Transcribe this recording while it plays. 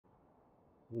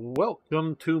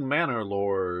Welcome to Manor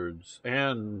Lords,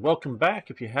 and welcome back.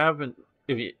 If you haven't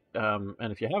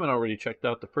already checked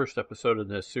out the first episode in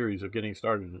this series of getting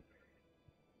started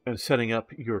and setting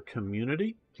up your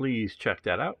community, please check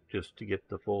that out just to get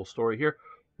the full story here.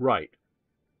 Right.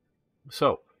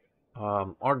 So,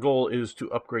 our goal is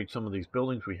to upgrade some of these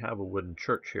buildings. We have a wooden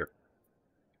church here.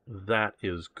 That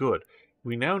is good.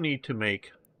 We now need to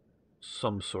make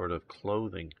some sort of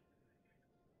clothing.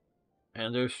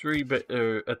 And there's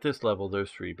at this level,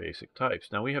 there's three basic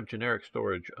types. Now we have generic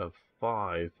storage of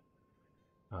 5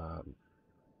 um,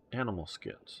 animal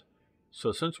skins.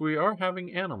 So since we are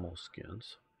having animal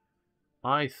skins,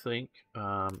 I think, we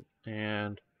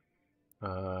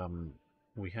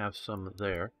have some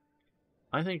there.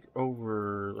 I think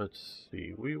let's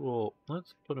see,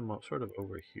 let's put them up sort of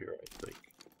over here, I think.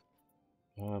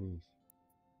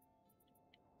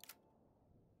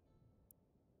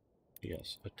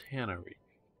 Yes, a tannery.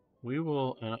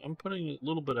 And I'm putting a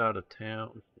little bit out of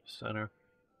town, center,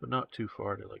 but not too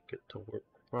far to like get to work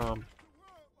from,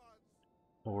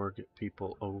 or get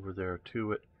people over there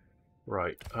to it.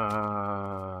 Right.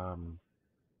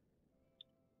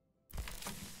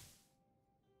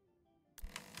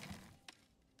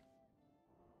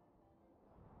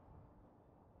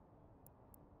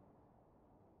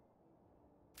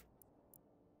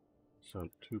 So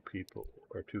 2 people,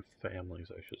 or 2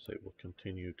 families, I should say, will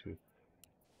continue to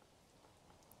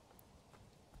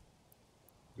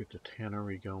get the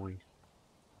tannery going.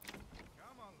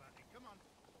 Come on, laddie, come on.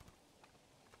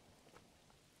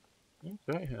 That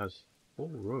guy has full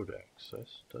road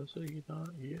access, does he not?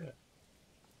 Yeah.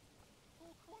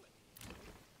 Poor quality.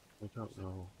 I don't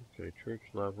know. Okay, church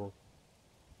level.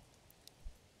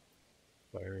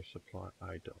 Fire supply,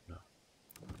 I don't know.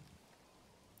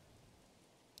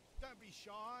 Don't be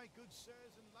shy, good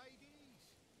sirs and ladies.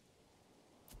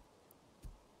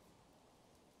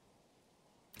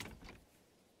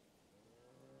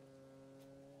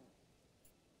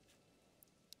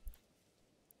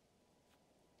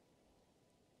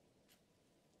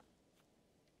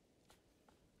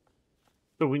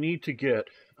 So we need to get,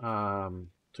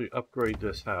 to upgrade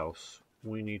this house,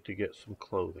 we need to get some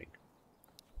clothing.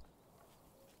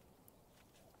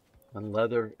 And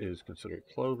leather is considered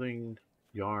clothing,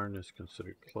 yarn is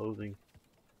considered clothing.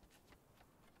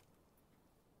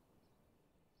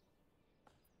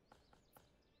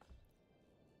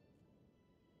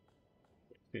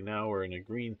 Okay, now we're in a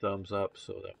green thumbs up,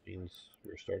 so that means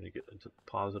we're starting to get into the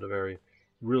positive area.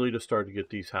 Really, to start to get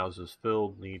these houses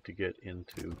filled, need to get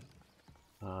into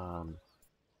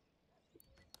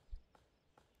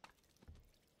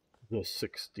the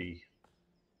 60%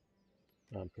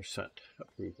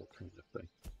 approval kind of thing.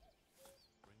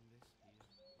 Bring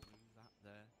this here, move that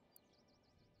there.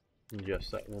 And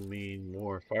yes, that will mean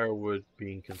more firewood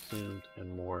being consumed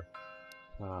and more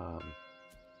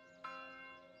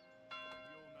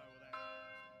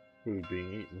food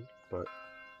being eaten, but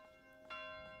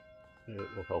it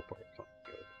will help our economy.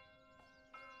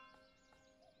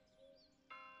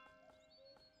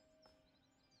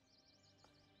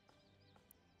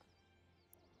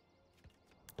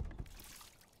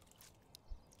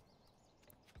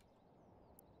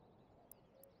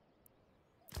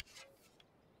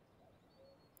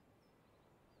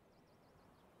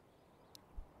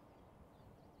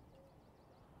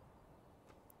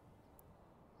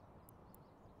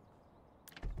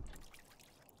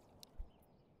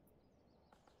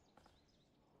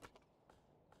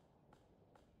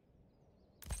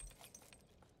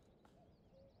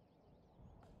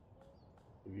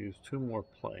 We've used 2 more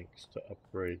planks to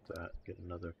upgrade that, get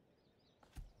another.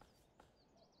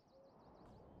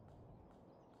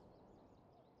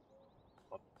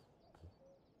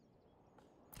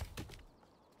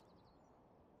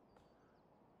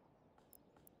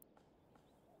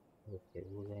 Okay,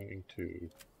 we're going to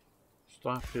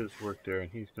stop his work there, and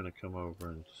he's going to come over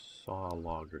and saw a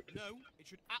log or 2. No, it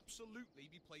should absolutely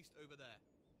be placed over there.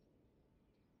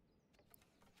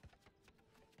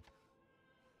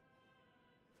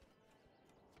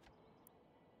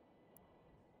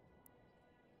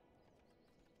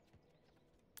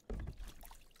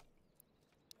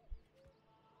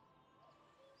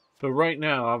 So right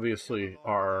now, obviously,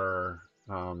 our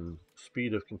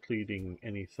speed of completing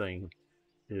anything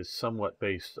is somewhat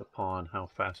based upon how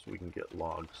fast we can get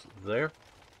logs there.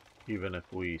 Even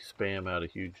if we spam out a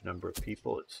huge number of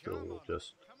people, it still will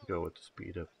just go at the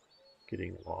speed of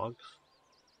getting logs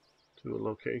to a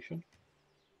location.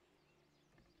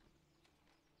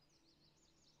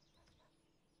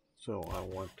 So I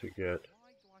want to get...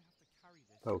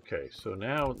 Okay, so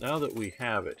now that we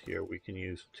have it here, we can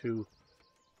use 2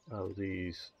 of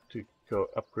these to go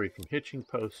upgrade from hitching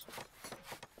post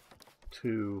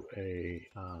to a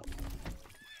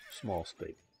small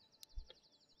stable.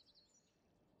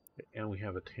 And we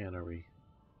have a tannery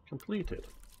completed.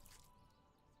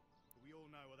 We all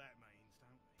know what that means,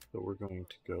 don't we? So we're going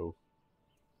to go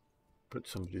put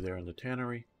somebody there in the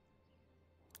tannery.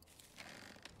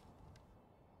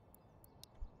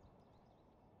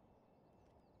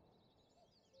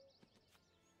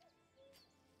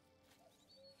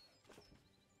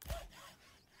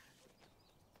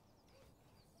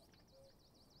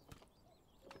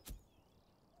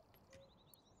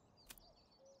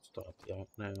 Stop that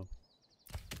now.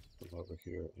 Come over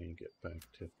here and get back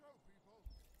to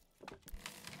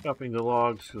chopping the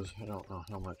logs because I don't know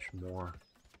how much more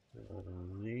we'll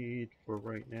need for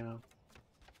right now.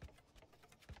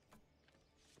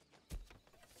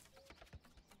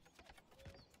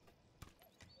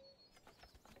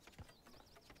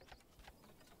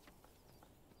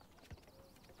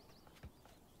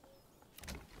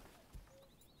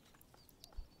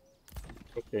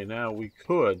 Okay, now we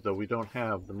could, though we don't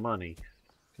have the money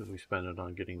because we spent it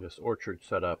on getting this orchard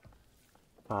set up,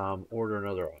 order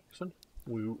another oxen.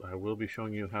 I will be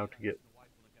showing you how to get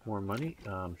more money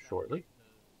shortly.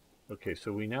 Okay,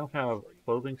 so we now have a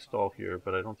clothing stall here,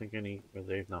 but I don't think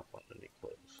they've not bought any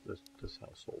clothes, this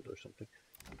household or something.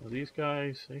 Well, these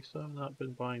guys, they still have not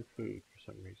been buying food for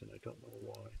some reason. I don't know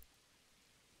why.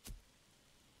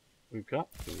 We've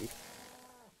got food.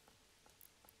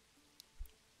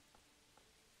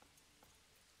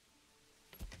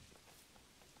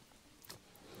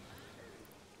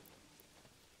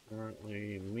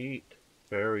 Currently, meat,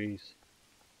 berries,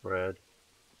 bread.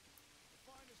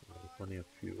 Plenty of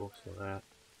fuel, so that.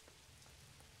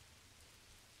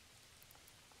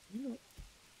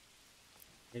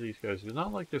 These guys, it's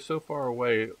not like they're so far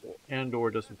away, and or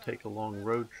doesn't take a long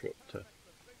road trip to,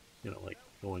 like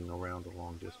going around a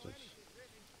long distance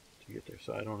to get there.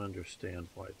 So I don't understand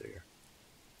why they're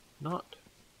not.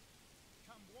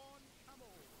 Come one, come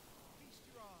all. Feast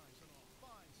your eyes on our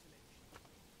fine selection.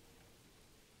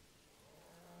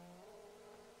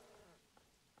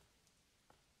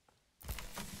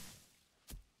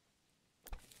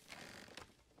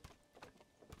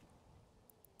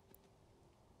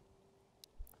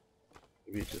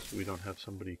 Maybe it's just we don't have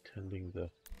somebody tending the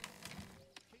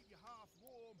Keep your half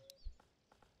warm.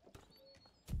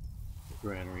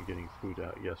 granary, getting food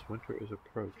out. Yes, winter is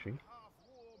approaching. Half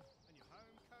warm and your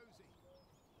home cozy.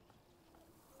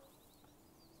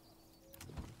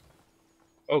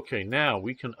 Okay, now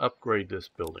we can upgrade this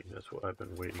building. That's what I've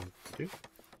been waiting to do.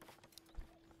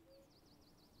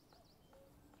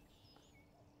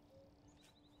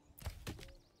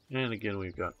 And again,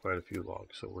 we've got quite a few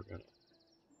logs, so we're going to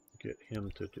get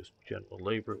him to just general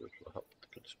labor, which will help with the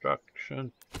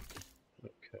construction.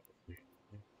 Okay.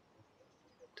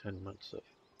 10 months of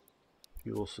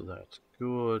fuel, so that's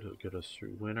good. It'll get us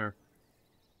through winter.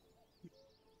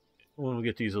 When we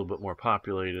get these a little bit more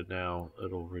populated now,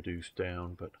 it'll reduce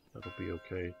down, but that'll be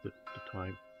okay at the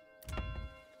time.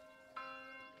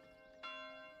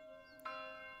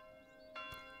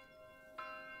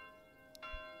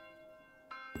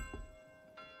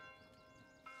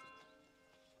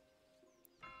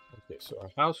 Okay, so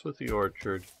our house with the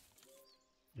orchard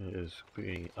is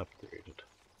being upgraded.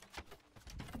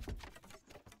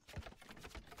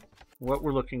 What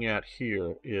we're looking at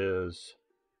here is,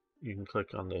 you can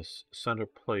click on this center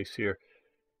place here.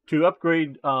 To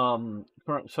upgrade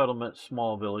current settlement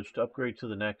small village, to upgrade to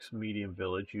the next medium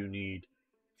village, you need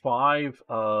 5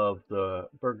 of the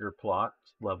burger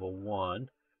plots, level 1.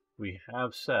 We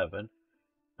have 7.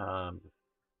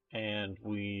 And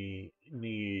we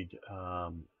need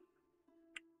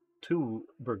 2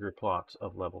 burger plots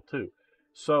of level 2.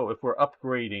 So if we're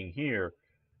upgrading here,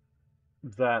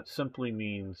 that simply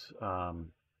means,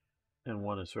 and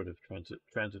one is sort of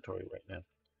transitory right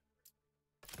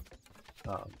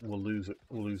now. We'll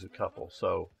lose a couple,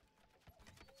 so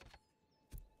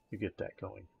you get that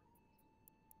going.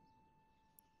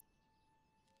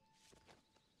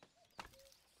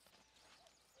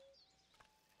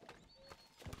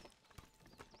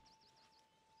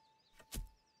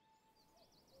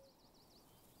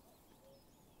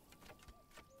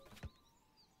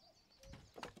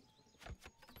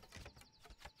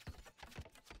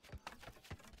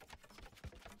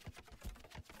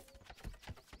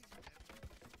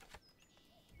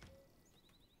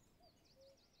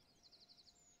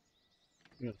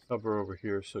 I'm going to hover over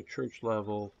here. So church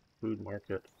level, food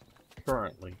market,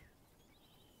 currently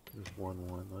is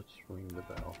 1-1. Let's ring the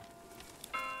bell.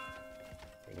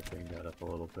 Gotta bring that up a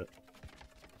little bit.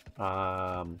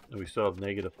 We still have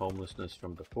negative homelessness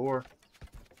from before.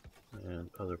 and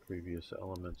other previous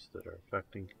elements that are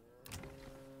affecting.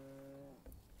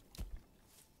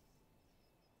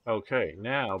 Okay,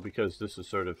 now because this is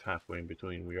sort of halfway in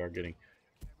between, we are getting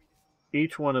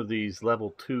each one of these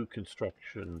level 2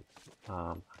 construction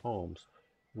homes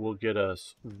will get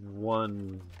us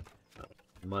one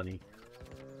money.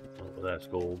 Well, that's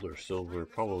gold or silver,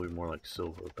 probably more like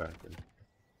silver back in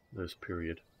this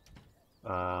period,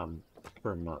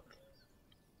 per month.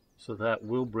 So that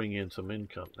will bring in some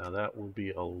income. Now that will be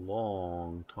a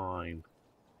long time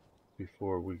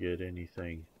before we get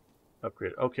anything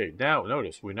upgraded. Okay, now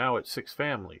notice we're now at 6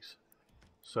 families.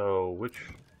 So which,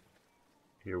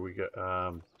 here we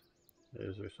go.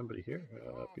 Is there somebody here?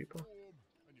 People?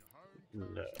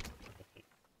 No.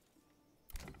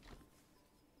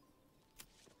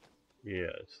 Yeah,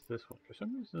 it's this one. For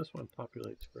some reason this one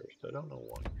populates first. I don't know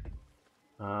why.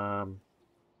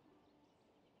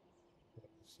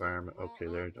 Environment. Okay,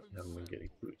 there I haven't been getting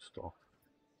food stall.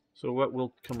 So what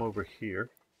will come over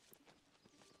here,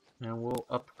 and we'll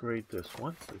upgrade this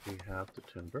one if we have the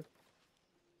timber.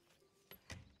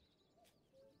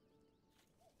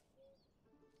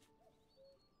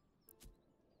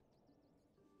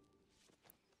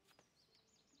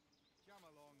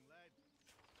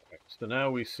 Right, so now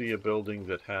we see a building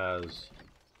that has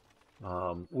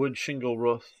wood shingle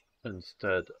roof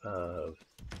instead of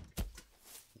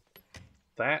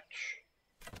thatch,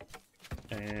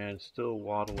 and still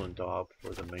wattle and daub for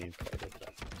the main part of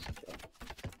that. So.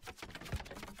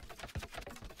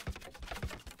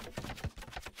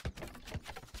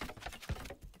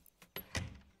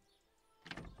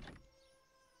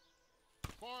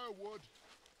 Firewood.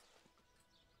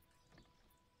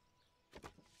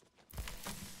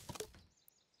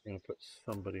 I'm going to put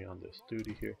somebody on this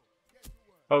duty here.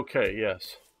 Okay,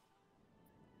 yes.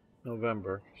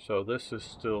 November. So this is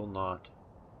still not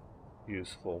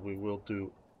useful. We will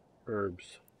do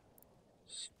herbs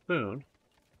soon.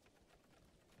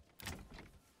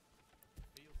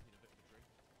 Fields need a bit of a drink.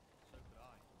 So could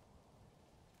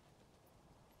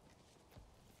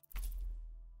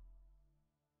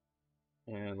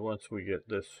I. And once we get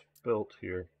this built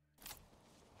here,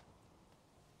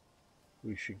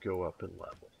 we should go up in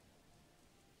level.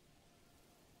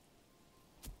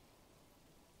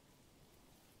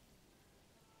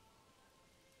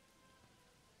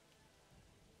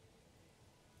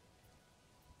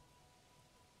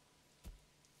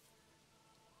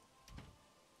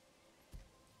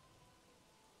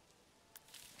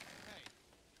 Hey,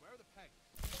 where are the pegs?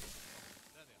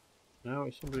 There they are. Now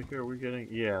is somebody here? We're getting,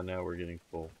 yeah, now we're getting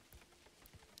full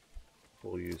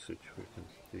usage. We can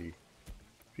see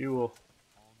fuel,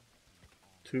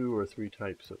 2 or 3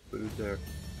 types of food there.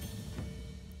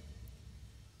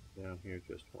 Down here,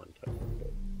 just 1 type of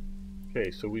food.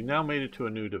 Okay, so we now made it to a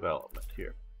new development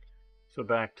here. So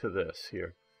back to this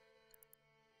here.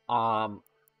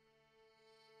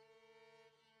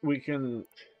 We can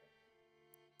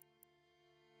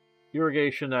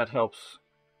irrigation, that helps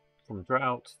from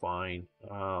droughts, fine.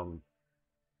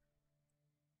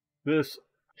 This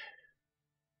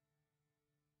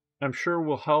I'm sure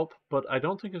will help, but I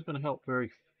don't think it's going to help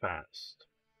very fast.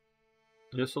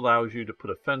 This allows you to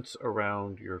put a fence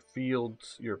around your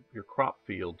fields, your crop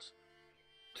fields,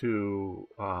 to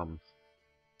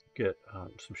get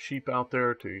some sheep out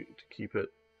there to keep it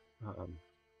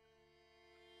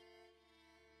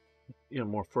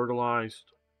more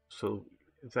fertilized. So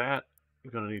that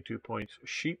you're going to need 2 points.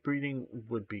 Sheep breeding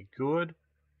would be good.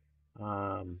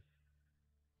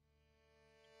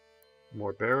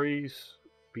 More berries,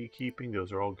 beekeeping,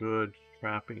 those are all good.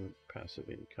 Trapping, passive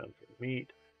income for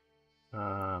meat.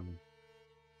 I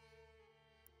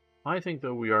think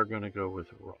though we are going to go with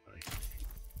rye.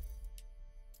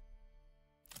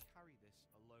 Carry this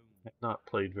alone. I've not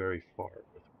played very far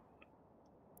with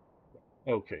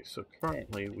rye. Okay, so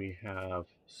currently we have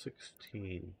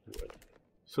 16 wood.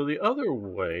 So the other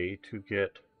way to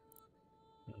get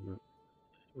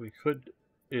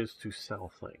is to sell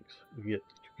things. To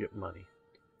get money.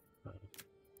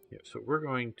 Yeah, so we're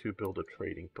going to build a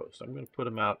trading post. I'm going to put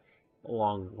them out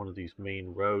along one of these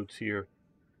main roads here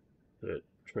that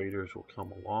traders will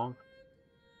come along.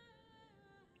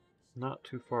 Not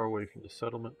too far away from the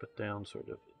settlement, but down sort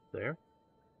of there.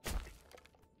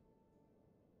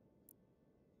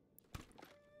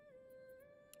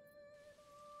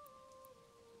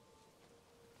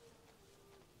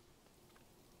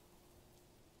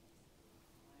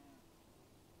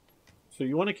 So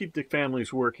you want to keep the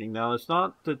families working. Now, it's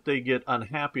not that they get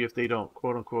unhappy if they don't,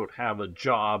 quote unquote, have a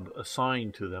job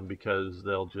assigned to them, because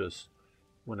they'll just,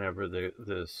 whenever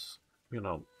this,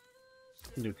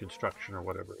 new construction or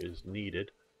whatever is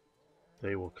needed,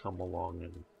 they will come along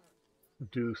and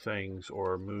do things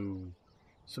or move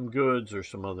some goods or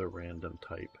some other random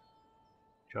type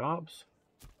jobs.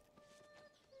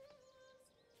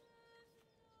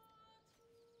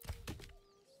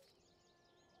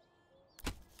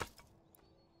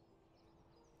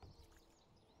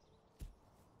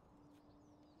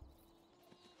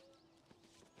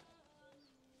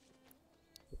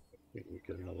 We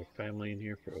get another family in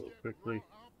here fairly quickly.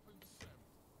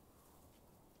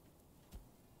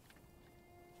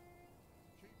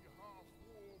 Keep your hearth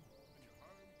warm and your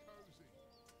home cozy.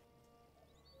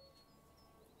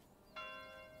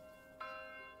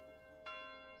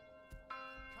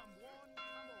 Come one,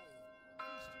 come all.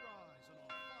 Feast your eyes on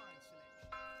our fine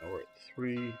selection. Now we're at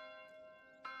 3.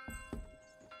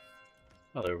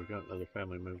 Oh, there we go. Another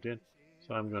family moved in.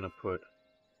 So I'm going to put,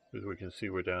 as we can see,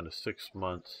 we're down to 6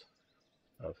 months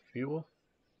of fuel.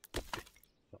 So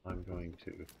I'm going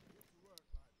to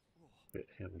get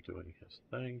him doing his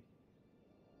thing.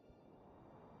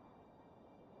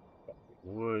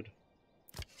 Wood.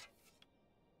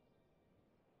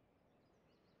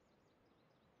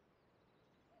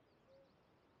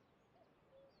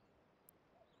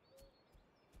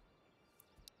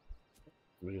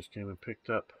 We just came and picked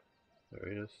up, there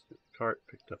he is, the cart,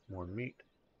 picked up more meat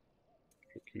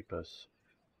to keep us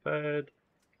fed.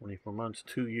 24 months,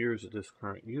 2 years of this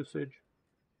current usage.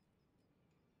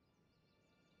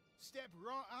 Step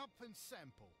right up and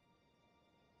sample.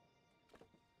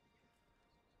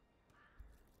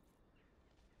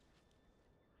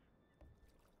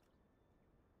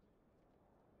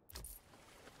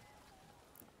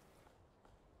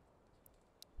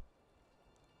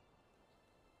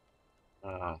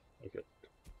 Look at,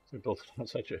 we built it on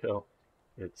such a hill.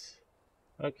 It's,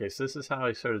 okay, so this is how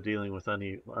I started dealing with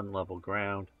unlevel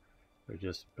ground. We're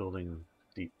just building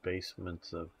deep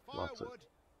basements of lots of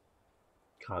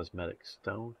cosmetic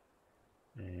stone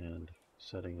and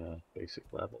setting a basic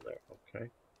level there. Okay,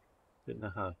 didn't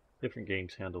know how different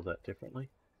games handle that differently.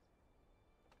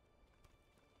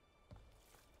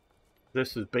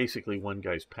 This is basically one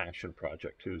guy's passion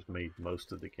project who's made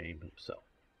most of the game himself.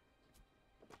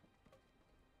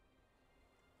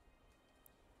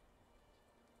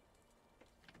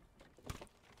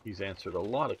 He's answered a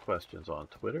lot of questions on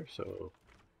Twitter, so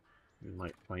you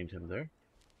might find him there.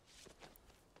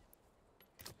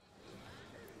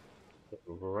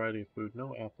 A variety of food,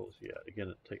 no apples yet. Again,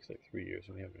 it takes like 3 years,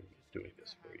 and we haven't been doing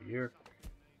this for a year.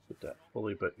 Put that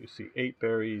fully, but you see 8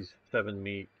 berries, 7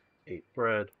 meat, 8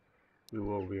 bread. We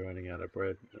will be running out of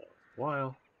bread in a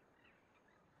while.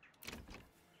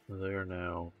 They're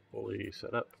now fully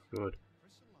set up. Good.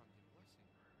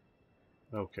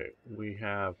 Okay, we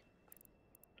have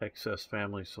excess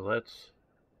family, so let's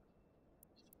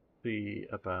see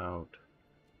about,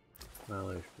 well,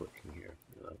 they're working here.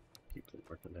 Keep them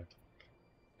working there.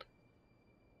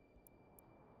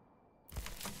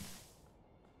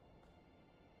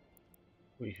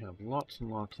 We have lots and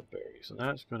lots of berries, and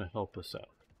that's going to help us out.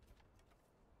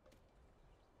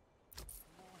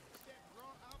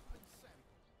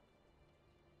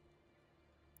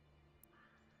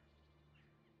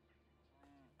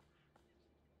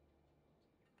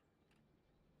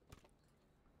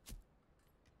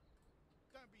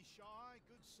 Don't be shy,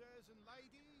 good sirs and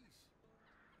ladies.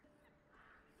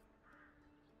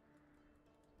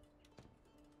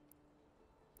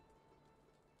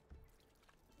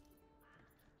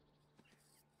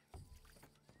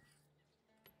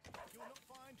 You'll not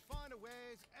find finer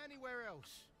wares anywhere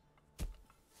else.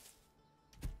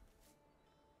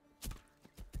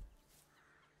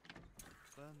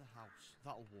 Burn the house.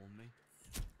 That'll warm me.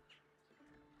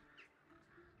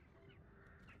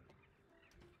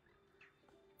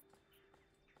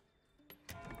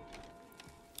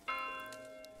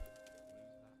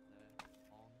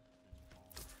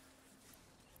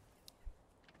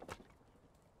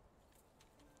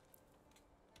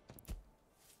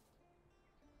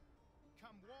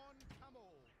 Come one, come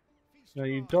all. Feast Now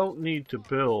your you eyes don't on need to fine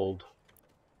build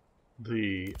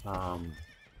the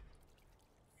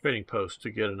trading post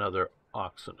to get another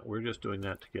oxen. We're just doing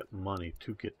that to get money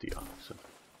to get the oxen.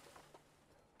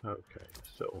 Okay,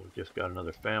 so we just got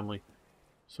another family.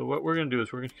 So what we're going to do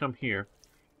is we're going to come here.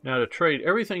 Now to trade,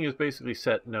 everything is basically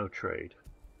set no trade.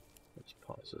 Let's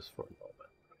pause this for a moment.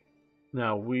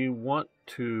 Now we want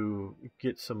to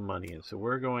get some money in, so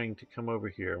we're going to come over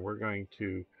here and we're going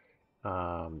to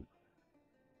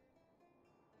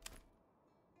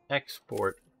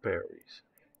export berries.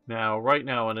 Now right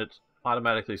now, and it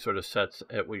automatically sort of sets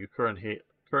at what you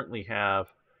currently have,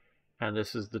 and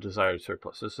this is the desired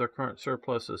surplus. This is our current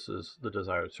surplus, this is the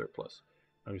desired surplus.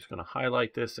 I'm just going to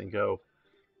highlight this and go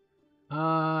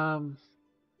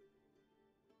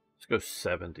Let's go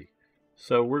 70.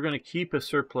 So we're going to keep a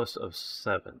surplus of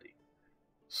 70.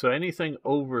 So anything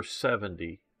over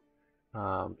 70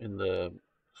 in the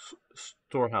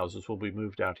storehouses will be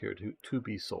moved out here to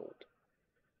be sold.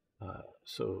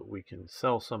 So we can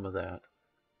sell some of that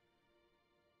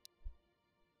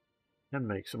and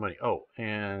make some money. Oh,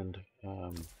 and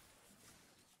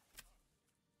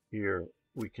here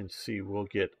we can see we'll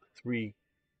get 3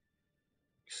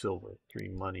 silver, 3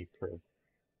 money per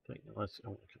thing. Let's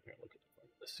come here, look at it.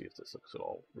 Let's see if this looks at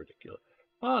all ridiculous.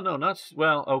 Oh no, not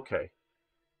well. Okay,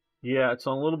 yeah, it's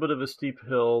on a little bit of a steep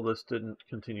hill. This didn't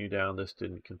continue down. This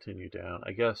didn't continue down.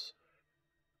 I guess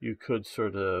you could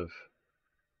sort of.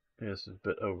 This is a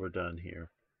bit overdone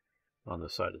here on the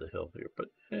side of the hill here, but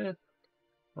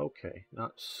okay,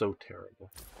 not so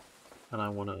terrible. And I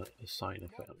want to assign a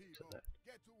family to that.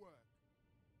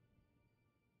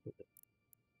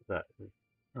 That would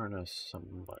earn us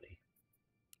some money.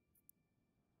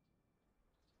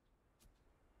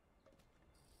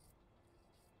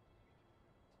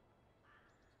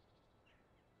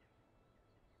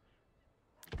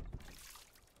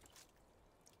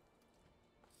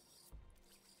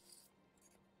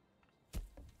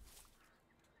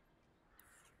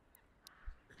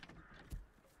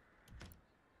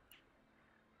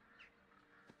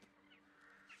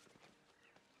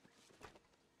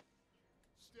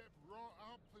 Step right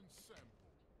up and sample.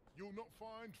 You'll not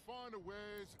find finer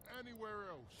wares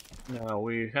anywhere else. Now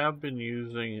we have been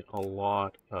using a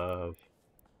lot of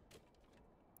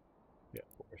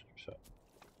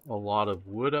a lot of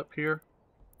wood up here.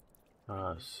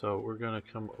 So we're gonna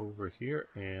come over here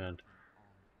and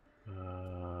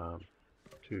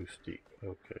too steep.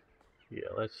 Okay, yeah,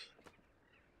 let's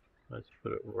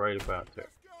put it right about there.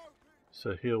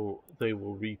 So they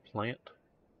will replant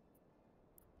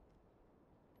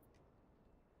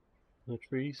the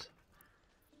trees.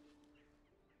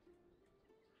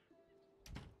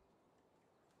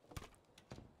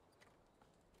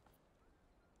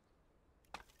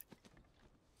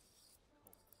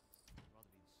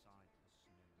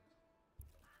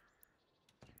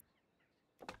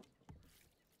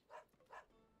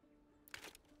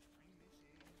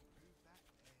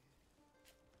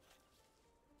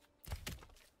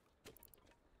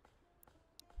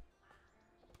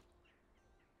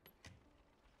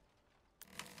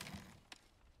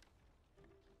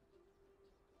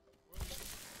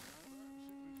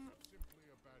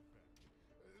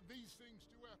 These things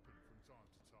do happen from time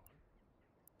to time.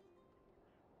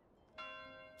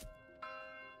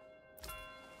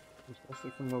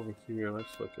 Especially from over here,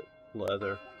 let's look at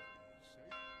leather.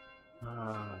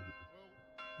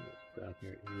 Down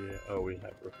here, yeah. Oh,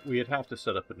 we'd have to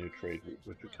set up a new trade route,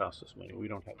 which would cost us money. We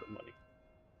don't have the money.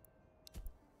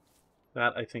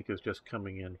 That I think is just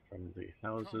coming in from the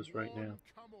houses right now.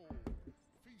 Come all.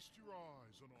 Feast your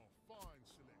eyes on our fine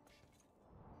selection.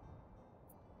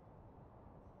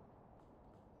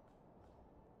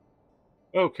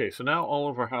 Okay, so now all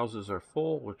of our houses are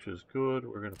full, which is good.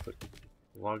 We're going to put the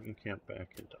logging camp back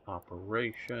into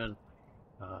operation.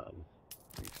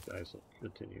 These guys will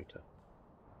continue to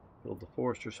build the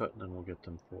forester's hut, and then we'll get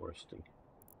them foresting.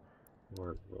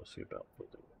 Or we'll see about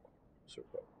building a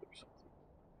circle or something.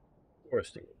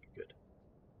 Foresting would be good.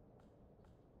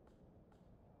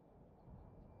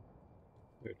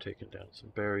 We're taking down some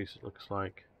berries, it looks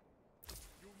like.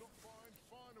 You'll not find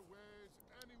finer wares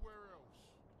anywhere else.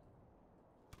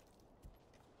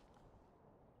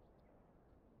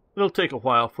 It'll take a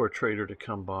while for a trader to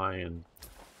come by and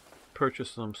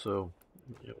purchase them, so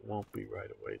it won't be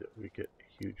right away that we get a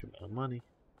huge amount of money.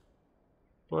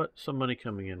 But some money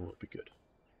coming in will be good.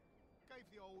 Gave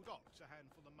the old ox a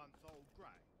handful of month-old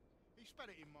grey. He spat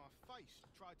it in my face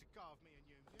and tried to carve me a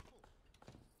new nipple.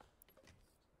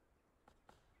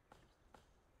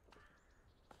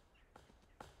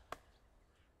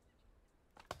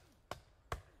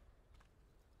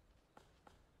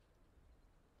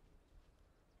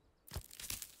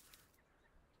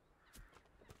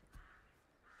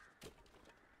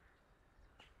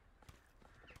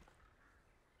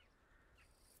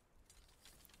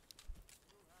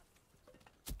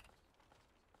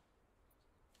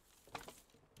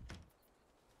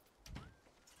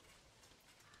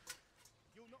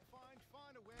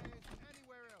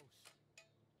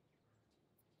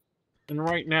 And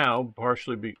right now,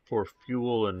 partially for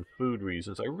fuel and food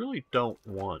reasons, I really don't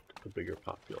want a bigger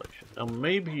population. Now,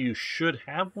 maybe you should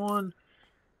have one,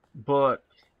 but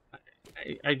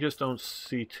I just don't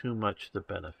see too much the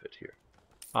benefit here.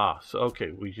 So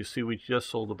okay, we just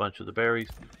sold a bunch of the berries.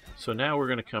 So now we're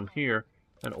going to come here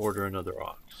and order another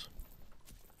ox.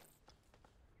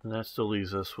 And that still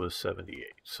leaves us with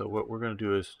 78. So what we're going to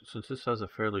do is, since this has a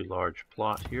fairly large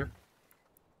plot here,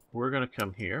 we're going to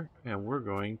come here and we're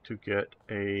going to get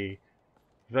a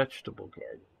vegetable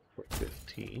garden for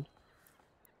 15.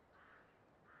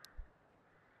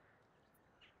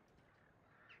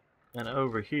 And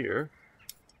over here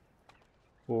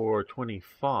for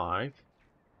 25,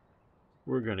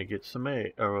 we're going to get some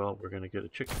eggs. Or well, we're going to get a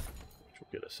chicken, which will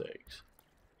get us eggs.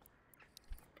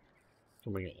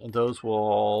 Coming in. And those will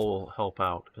all help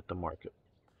out at the market.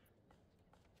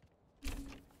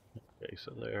 Okay,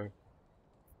 so there.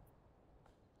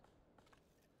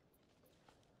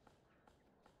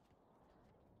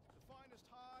 The finest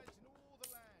hides in all the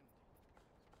land.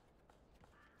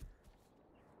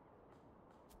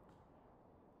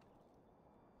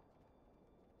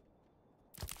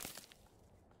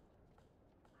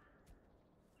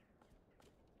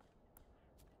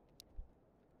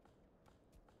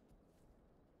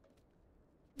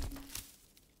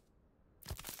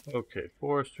 Okay,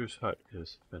 Forester's hut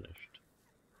is finished.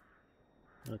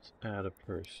 Let's add a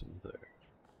person there.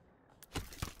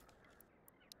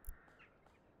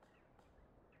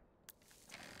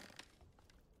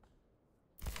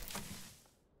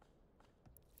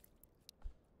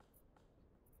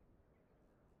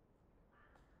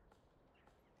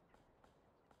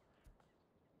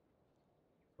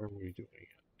 What are we doing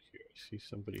here? I see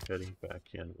somebody heading back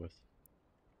in with,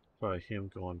 probably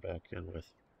him going back in with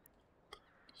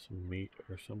some meat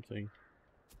or something.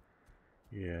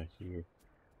 Yeah, you're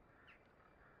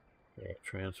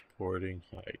transporting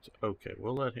hides. Okay,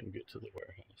 we'll let him get to the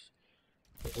warehouse.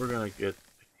 But we're going to get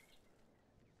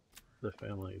the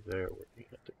family there working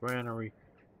at the granary.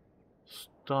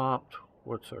 Stopped.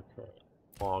 What's our current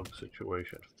log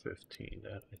situation? 15.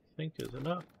 That I think is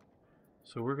enough.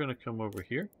 So we're going to come over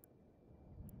here.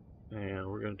 And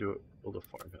we're going to do it. Build a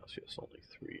farmhouse. Yes, only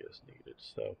 3 is needed.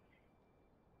 So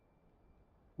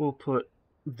we'll put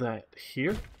that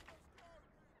here.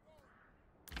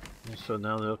 And so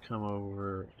now they'll come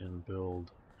over and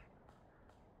build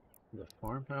the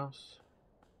farmhouse.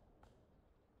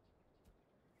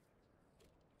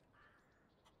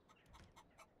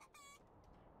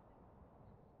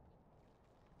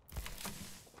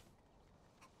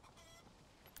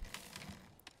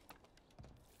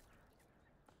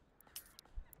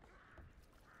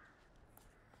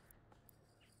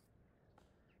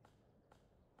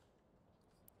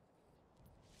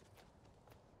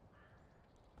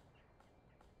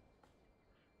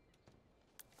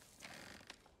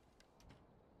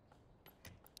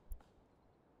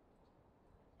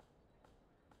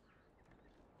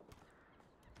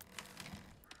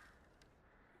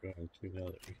 Going to, now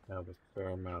that we have a fair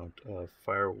amount of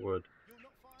firewood,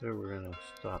 there we're going to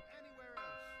stop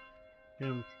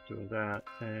him doing that,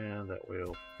 and that way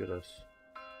it'll get us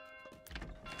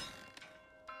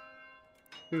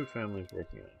 2 families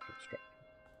working on construction.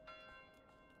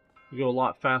 We go a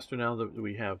lot faster now that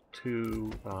we have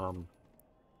 2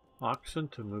 oxen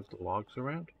to move the logs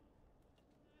around.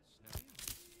 Snowy.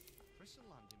 Crystal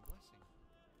land in blessing.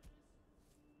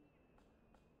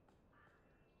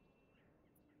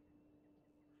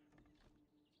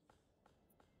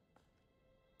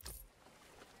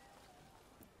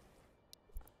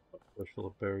 A bushel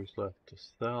of berries left to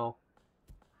sell.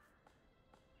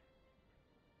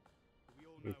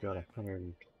 We've got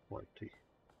 120.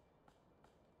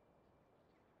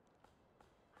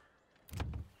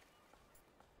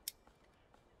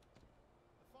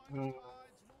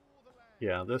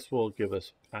 Yeah, this will give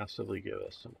us, passively give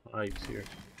us some hides here.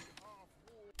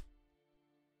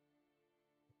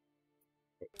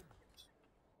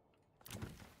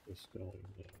 Just going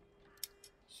in.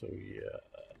 So yeah,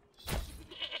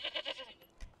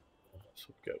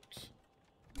 some goats.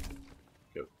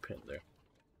 Goat pin there.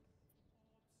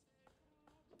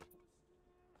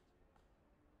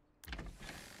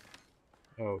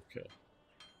 Okay.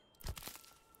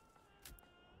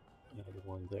 Another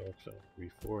one there, so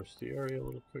reforest the area a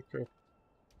little quicker.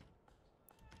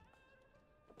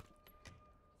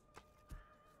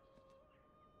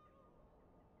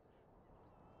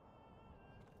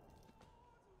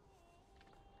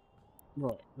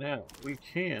 Right, now we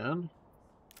can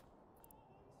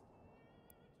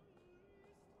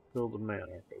build a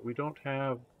manor, but we don't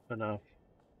have enough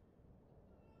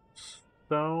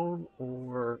stone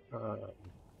or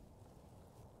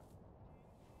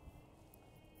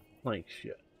planks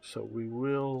yet. So we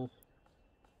will,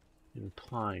 in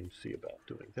time, see about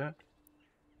doing that.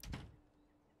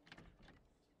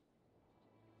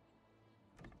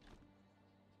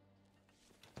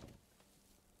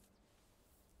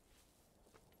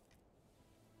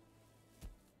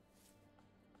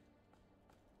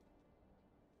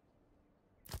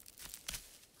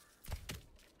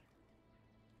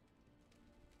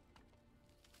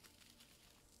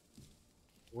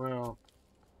 Well,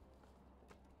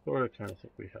 sort of kind of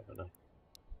think we have enough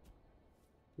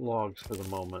logs for the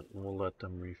moment, and we'll let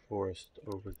them reforest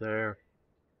over there.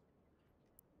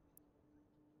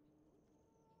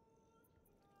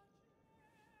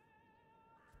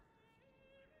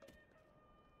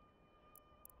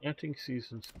 Planting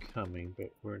season's coming,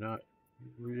 but we're not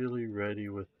really ready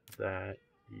with that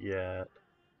yet.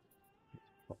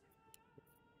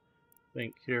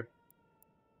 Think here.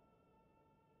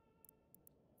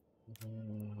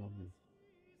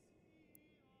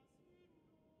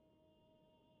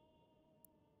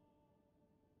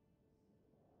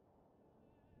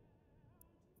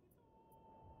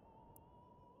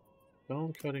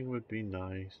 Stone cutting would be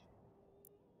nice.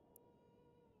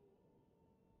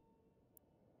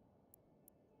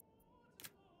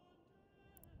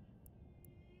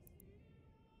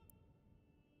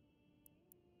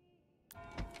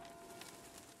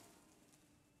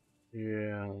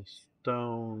 Yeah,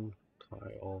 stone,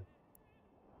 tile,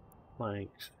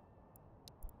 planks.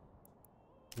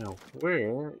 Now,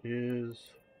 where is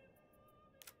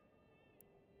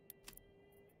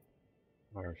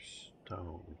our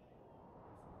stone?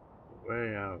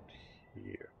 Way out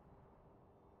here.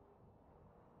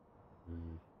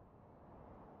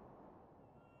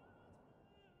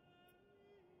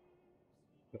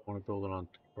 Don't want to build it on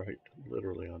right,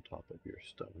 literally on top of your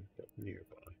stone, but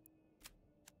nearby.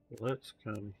 So let's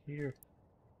come here.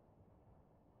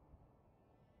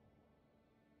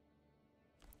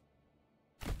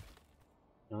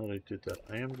 Now that I did that,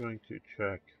 I am going to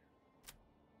check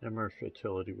Emmer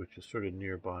Fertility, which is sort of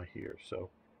nearby here.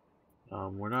 So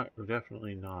we're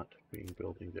definitely not being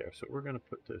building there. So we're going to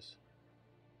put this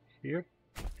here.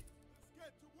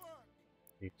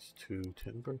 Needs 2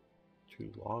 timber,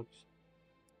 2 logs.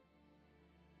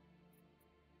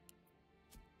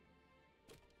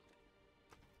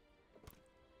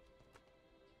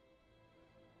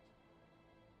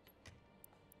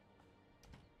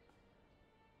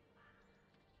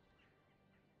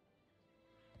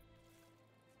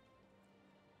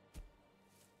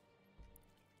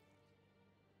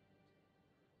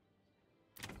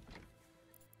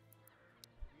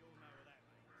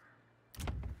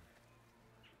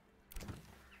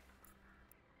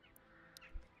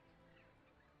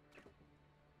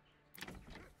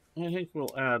 I think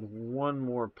we'll add one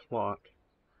more plot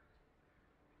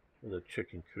for the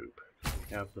chicken coop.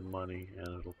 We have the money and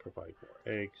it'll provide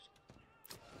more eggs.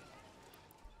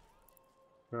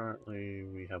 Currently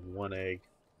we have 1 egg,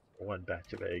 or 1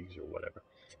 batch of eggs or whatever.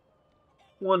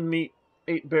 1 meat,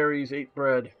 8 berries, 8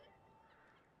 bread.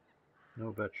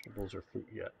 No vegetables or fruit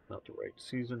yet. Not the right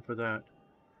season for that.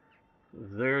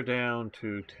 They're down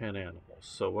to 10 animals.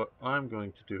 So what I'm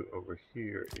going to do over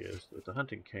here is, with the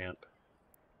hunting camp,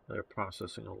 they're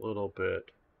processing a little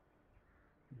bit.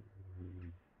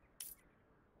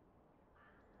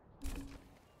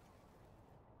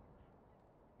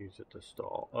 Use it to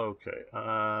stall. Okay.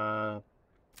 Yeah,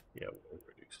 we'll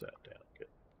reduce that down. Get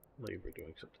labor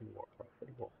doing something more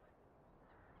profitable.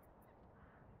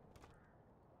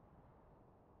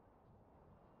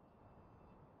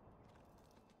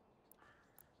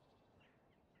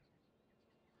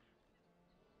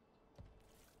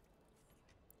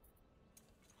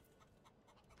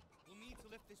 We'll need to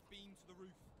lift this beam to the roof.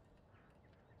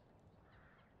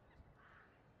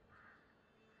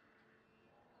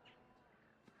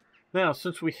 Now,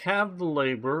 since we have the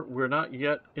labor, we're not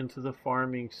yet into the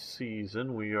farming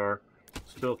season. We are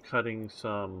still cutting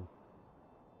some,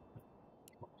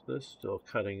 still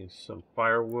cutting some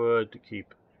firewood to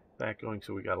keep that going.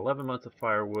 So we got 11 months of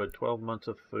firewood, 12 months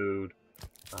of food,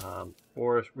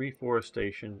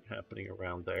 reforestation happening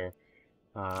around there.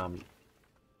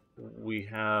 We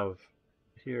have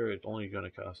here, it's only going to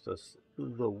cost us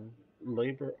the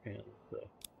labor and the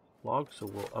logs, so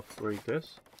we'll upgrade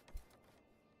this.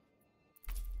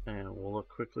 And we'll look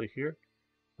quickly here.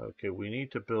 Okay, we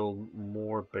need to build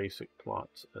more basic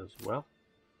plots as well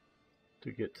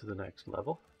to get to the next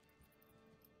level.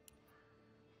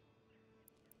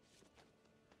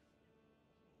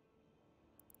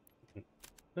 I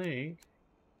think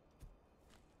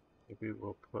maybe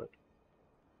we'll put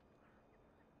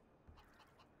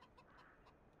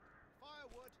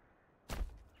firewood.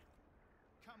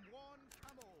 Come one,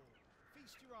 come all.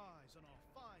 Feast your eyes on our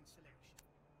fine selection.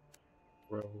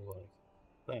 row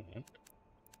like that.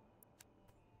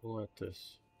 We'll let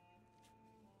this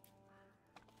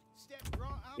Step right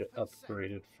up get and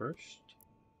upgraded first.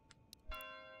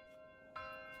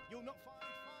 You'll not find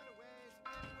finer wares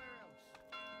anywhere else.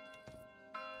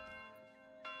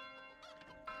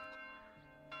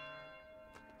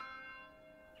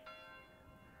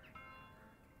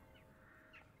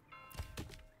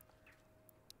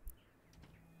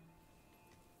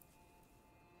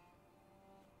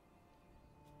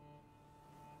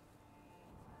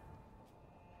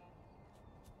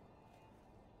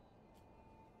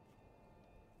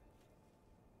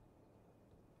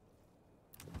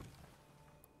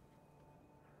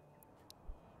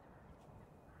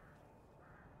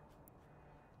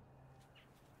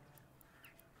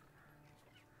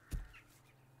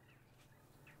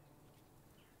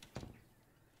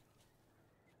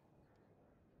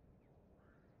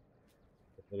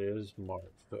 It is March,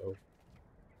 so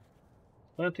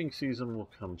planting season will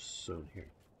come soon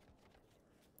here.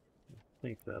 I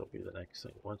think that'll be the next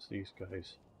thing. Once these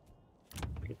guys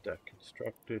get that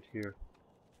constructed here.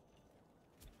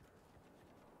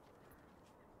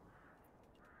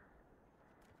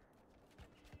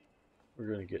 We're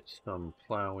going to get some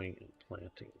plowing and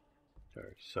planting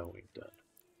or sowing done.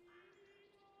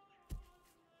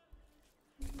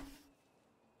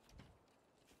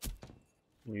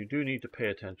 And you do need to pay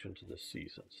attention to the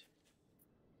seasons.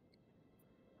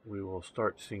 We will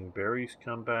start seeing berries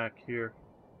come back here.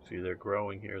 See, they're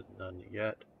growing here, none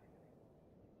yet.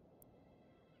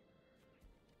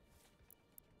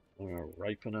 They're not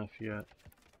ripe enough yet.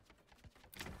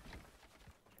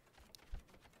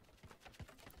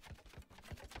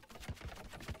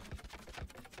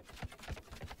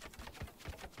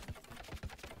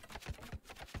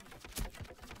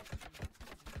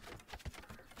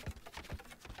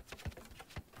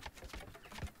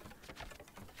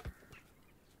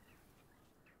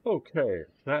 Okay,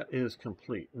 that is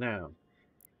complete. Now,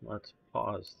 let's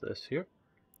pause this here.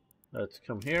 Let's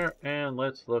come here and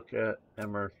let's look at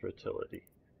emmer fertility.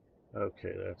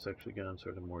 Okay, that's actually gone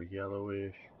sort of more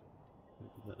yellowish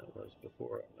than it was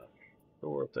before. I'm not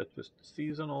sure if that's just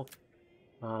seasonal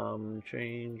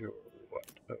change or what.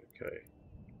 Okay.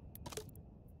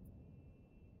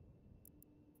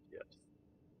 Yes.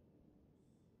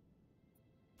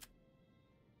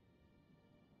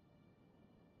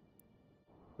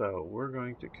 So we're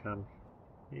going to come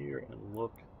here and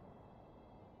look.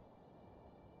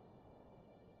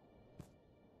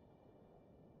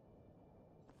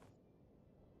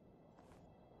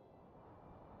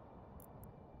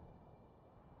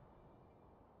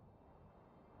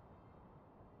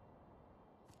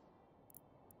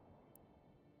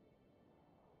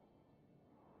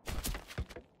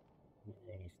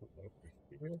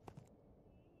 Here.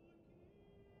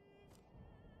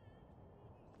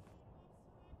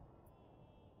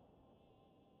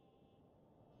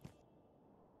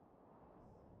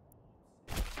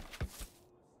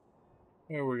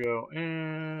 There we go,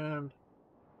 and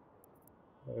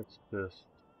let's just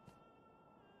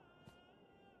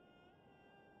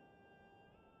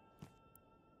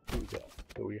do that.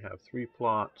 So we have 3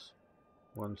 plots,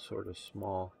 one sort of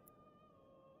small.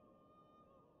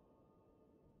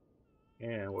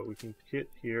 And what we can get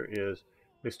here is,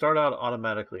 they start out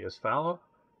automatically as fallow.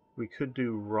 We could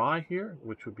do rye here,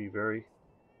 which would be very,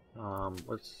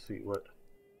 let's see what,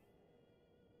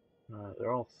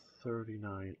 they're all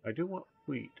 39. I do want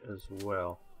wheat as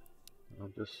well.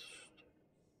 Just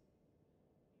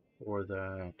for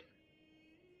that,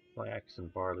 flax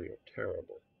and barley are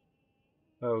terrible.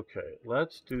 Okay,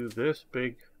 let's do this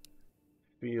big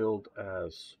field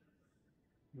as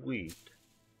wheat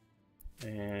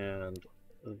and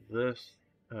this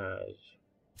as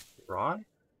rye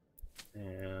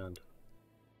and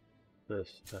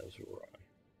this as rye.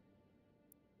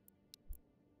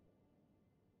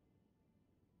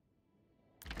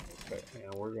 Okay,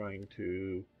 and we're going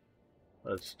to,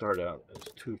 let's start out as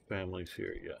 2 families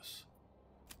here, yes.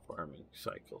 Farming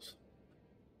cycles.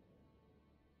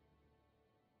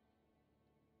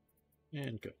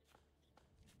 And go.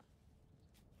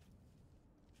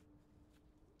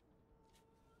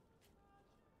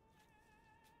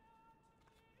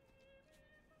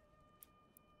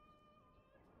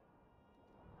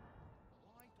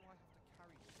 Why do I have to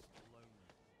carry this alone?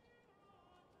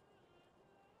 Coming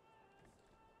soon.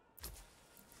 Soon.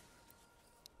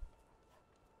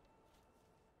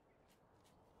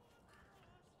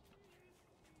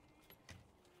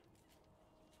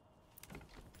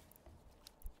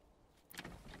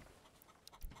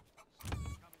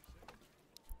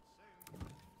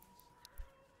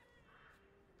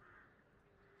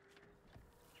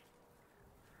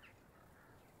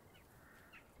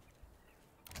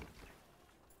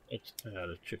 Let's add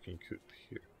a chicken coop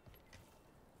here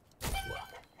as well.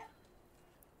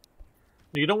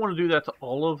 You don't want to do that to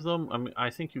all of them. I mean, I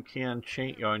think you can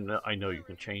change. I know you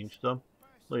can change them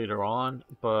later on,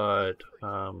 but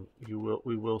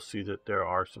we will see that there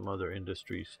are some other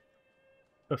industries,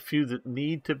 a few that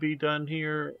need to be done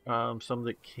here, some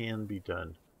that can be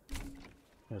done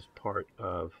as part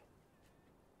of.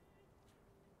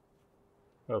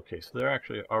 Okay, so they're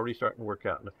actually already starting to work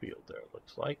out in the field there, it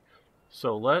looks like.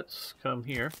 So let's come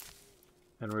here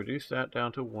and reduce that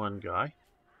down to 1 guy.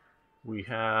 We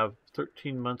have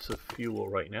 13 months of fuel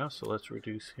right now, so let's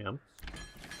reduce him.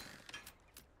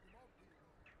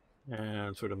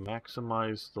 And sort of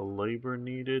maximize the labor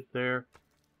needed there.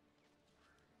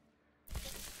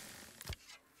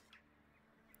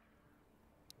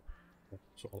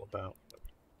 That's all about.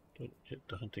 Don't hit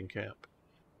the hunting camp.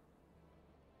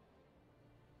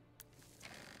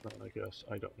 I guess.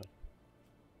 I don't know.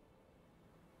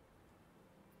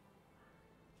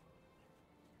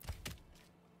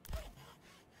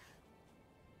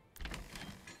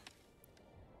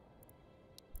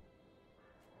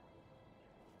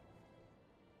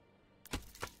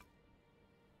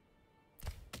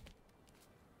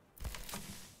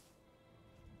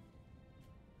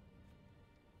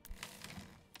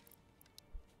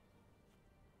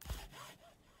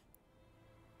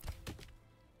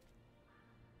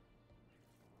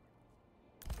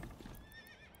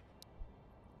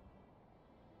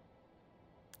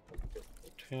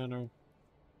 Tanner.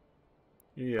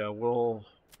 Yeah, we'll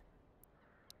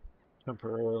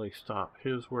temporarily stop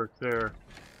his work there.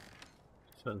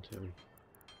 Send him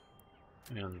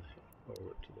and over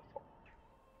to the farm.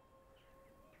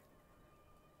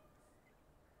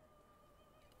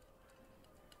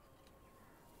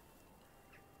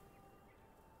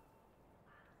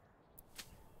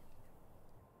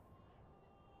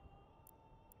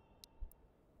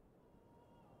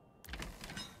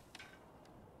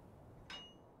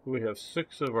 We have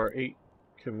 6 of our 8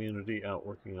 community out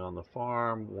working on the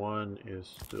farm. 1 is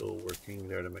still working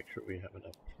there to make sure we have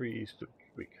enough trees to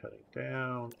be cutting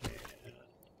down. And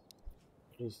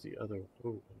what is the other?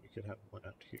 Oh, we could have one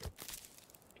out here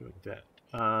doing that.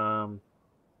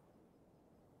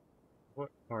 What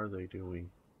are they doing?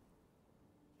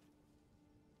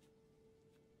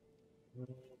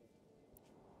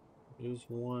 There's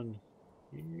one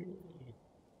here.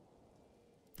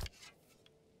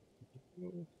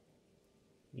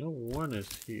 No, one is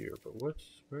here, but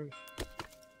where's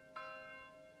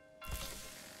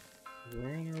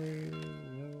granary?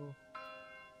 No.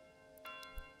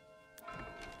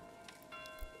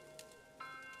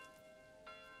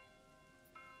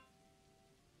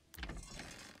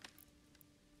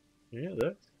 Yeah,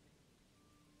 that's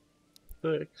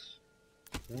 6.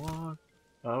 1.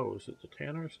 Oh, is it the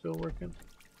tanner still working?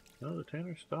 No, the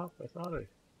tanner stopped. I thought I.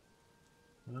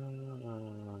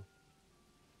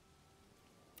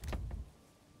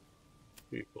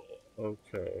 People.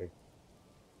 Okay.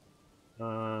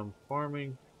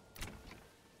 Farming.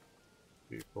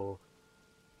 People.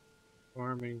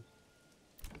 Farming.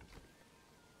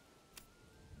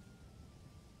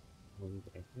 On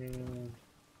the hand.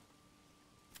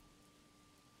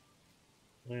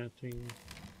 Planting.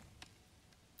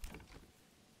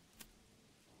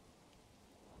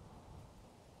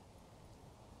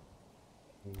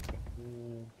 On the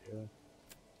hand, yeah.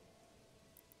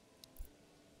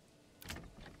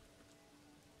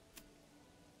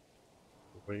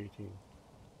 Waiting.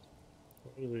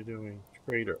 What are they doing?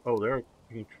 Trader. Oh, they're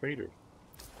being traders.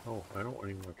 Oh, I don't want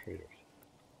any more traders.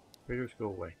 Traders, go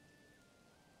away.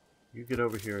 You get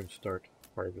over here and start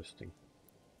harvesting.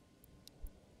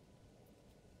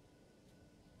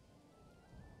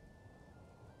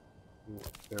 We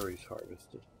want berries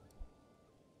harvested.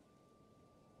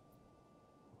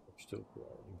 They're still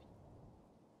growing.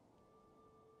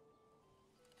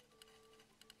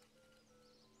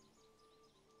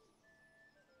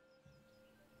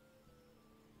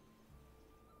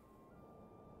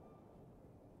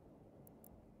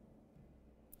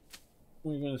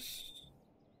 We're gonna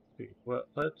see. Well,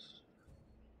 let's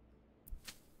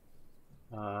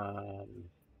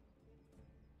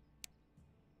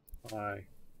I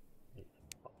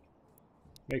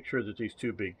make sure that these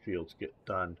 2 big fields get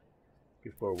done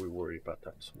before we worry about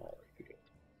that smaller field.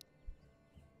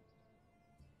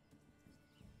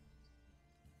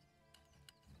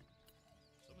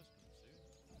 Summer's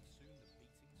coming soon, and soon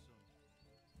the beating sun.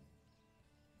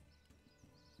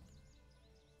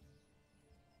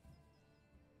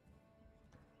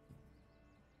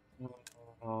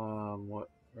 What?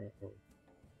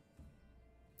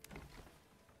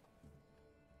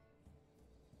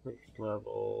 First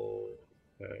level.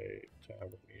 Okay,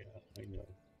 tavern. Yeah, I know.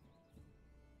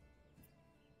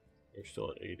 We're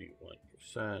still at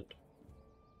 81%.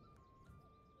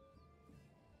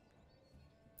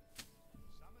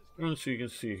 And so you can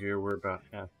see here we're about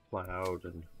half plowed,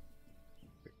 and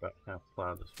we're about half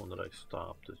plowed. This one that I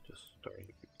stopped is just starting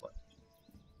to be plowed.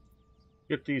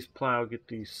 Get these plowed, get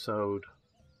these sowed,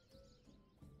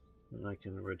 and I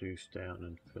can reduce down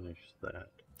and finish that.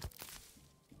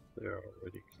 They're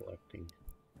already collecting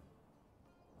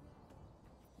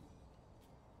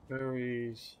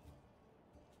berries.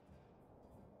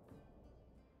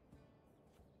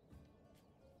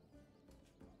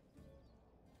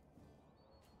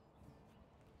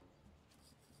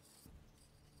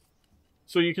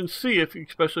 So you can see,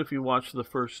 especially if you watch the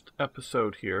first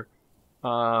episode here,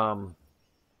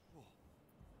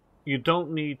 you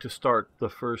don't need to start the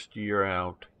first year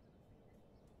out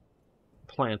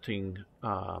planting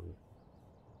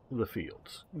the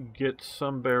fields. Get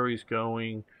some berries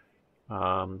going,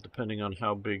 depending on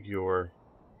how big your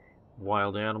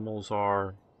wild animals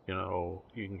are. You know,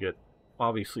 you can get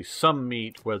obviously some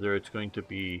meat, whether it's going to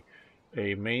be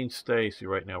a mainstay. See,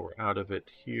 right now we're out of it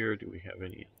here. Do we have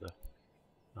any of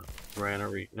the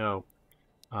granary? No.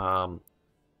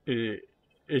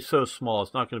 It's so small,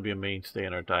 it's not going to be a mainstay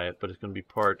in our diet, but it's going to be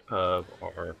part of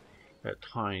our, at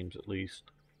times at least,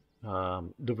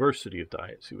 diversity of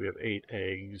diet. See, we have 8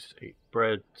 eggs, 8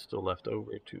 bread still left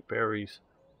over, 2 berries.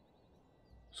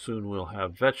 Soon we'll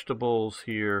have vegetables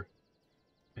here,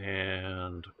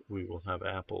 and we will have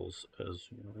apples as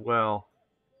well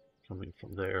coming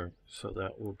from there. So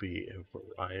that will be a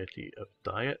variety of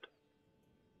diet,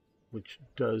 which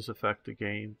does affect the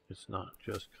game. It's not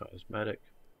just cosmetic.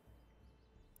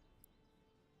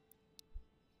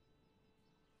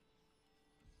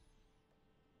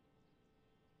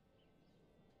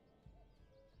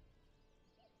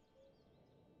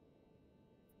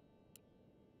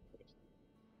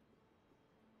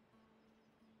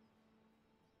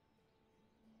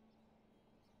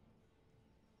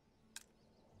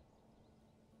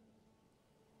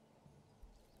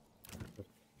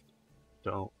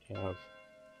 Don't have...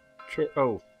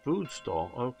 Oh, food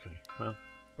stall. Okay, well,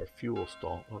 or fuel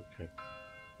stall. Okay,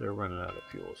 they're running out of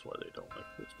fuel. That's why they don't like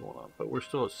what's going on. But we're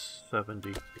still at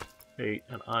 78,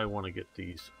 and I want to get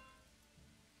these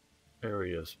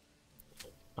areas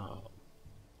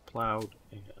plowed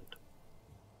and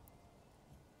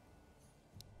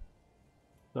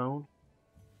sown.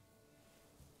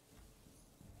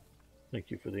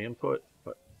 Thank you for the input.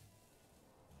 But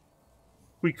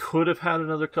we could have had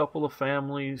another couple of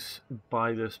families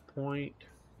by this point.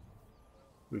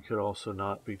 We could also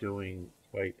not be doing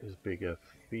quite as big a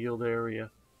field area.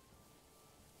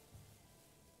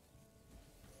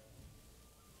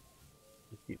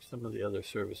 Keep some of the other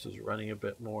services running a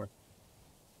bit more.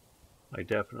 I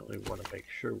definitely want to make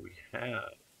sure we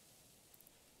have,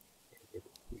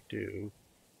 we do,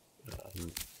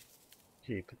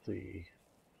 keep the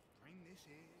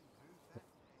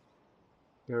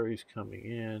berries coming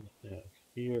in now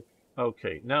here.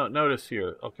 Okay, now notice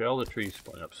here, okay, all the trees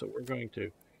going up, so we're going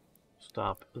to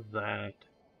stop that.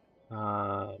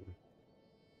 I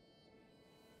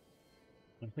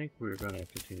think we're going to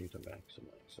continue to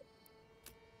maximize it.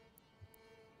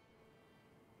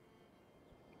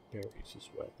 Berries as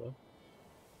well, though,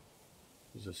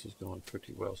 because this is going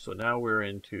pretty well. So now we're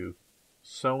into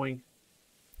sowing.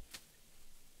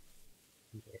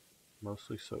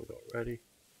 Mostly sowed already.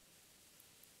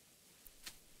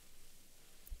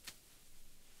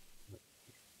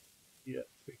 Yeah,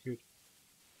 figured.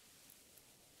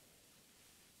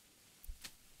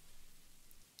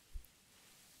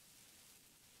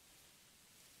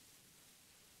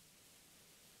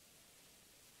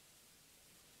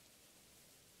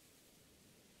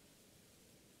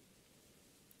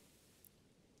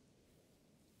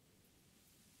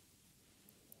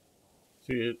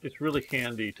 See, it's really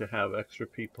handy to have extra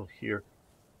people here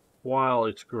while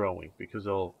it's growing, because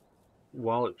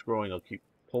while it's growing, they'll keep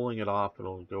pulling it off and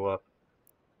it'll go up.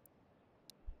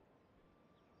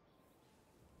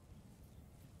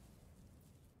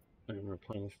 And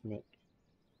replenishment.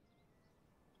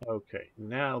 Okay,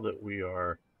 now that we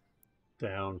are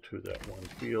down to that one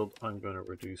field, I'm going to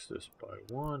reduce this by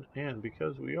 1. And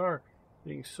because we are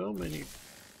getting so many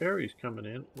berries coming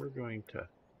in, we're going to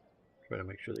try to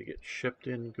make sure they get shipped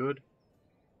in good.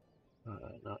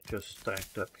 Not just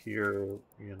stacked up here,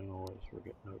 you know, as we're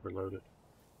getting overloaded.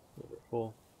 Over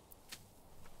full.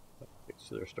 Okay,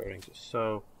 so they're starting to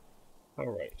sow.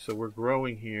 Alright, so we're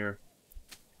growing here.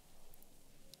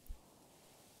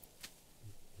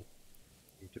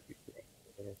 Need to be growing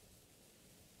better.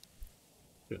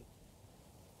 Good.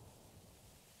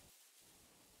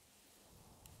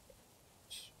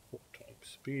 It's 4 times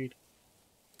speed.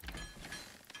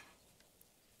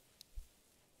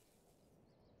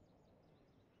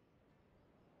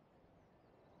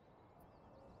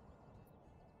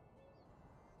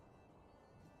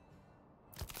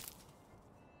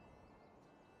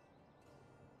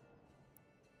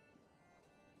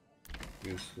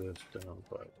 Reduce this down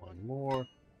by 1 more.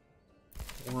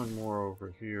 1 more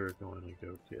over here, going to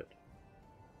go get.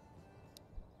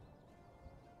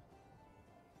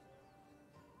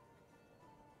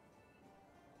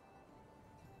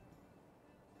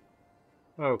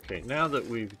 Okay, now that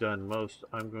we've done most,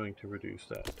 I'm going to reduce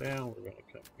that down. We're going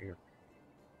to come here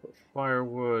for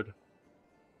firewood.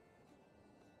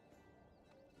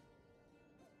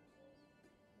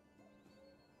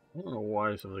 I don't know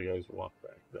why some of the guys walk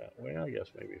back that way. I guess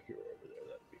maybe if you were over there,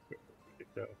 that'd be quicker for you to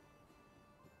go.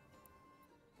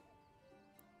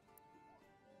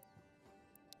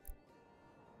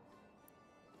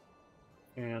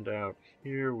 And out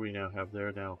here we now have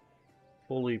there now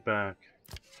fully back.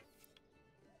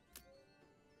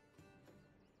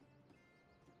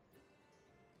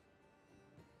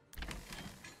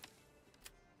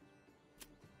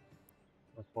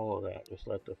 I'll follow that. Just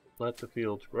let the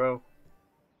fields grow.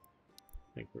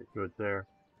 I think we're good there.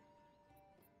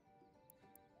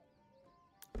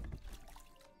 I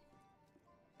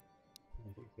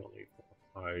think we'll need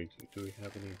more hides. Do we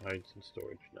have any hides in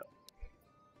storage? No.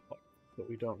 But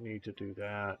we don't need to do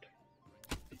that.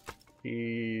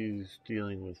 He's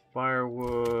dealing with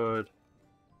firewood.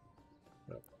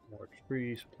 Got more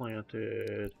trees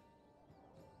planted.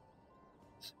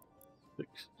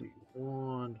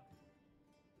 61.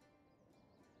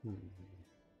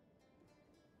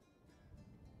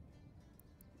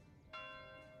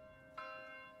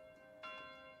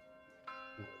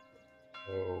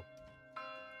 So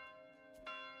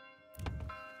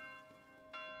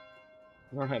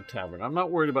I don't have tavern. I'm not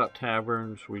worried about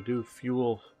taverns. We do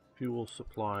fuel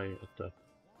supply at the.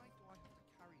 Why do I have to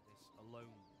carry this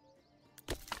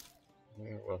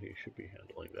alone? Well, he should be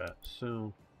handling that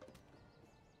soon.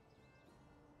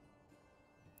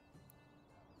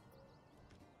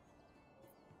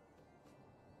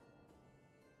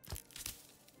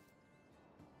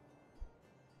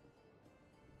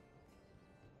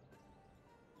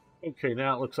 Okay,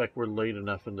 now it looks like we're late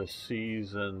enough in the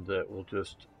season that we'll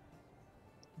just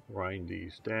grind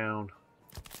these down.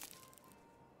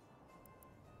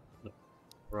 No,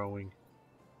 growing.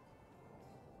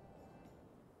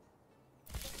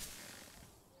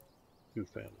 Two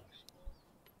families.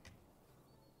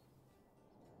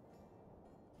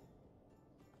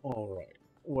 All right.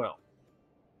 Well.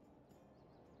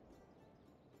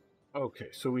 Okay,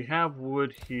 so we have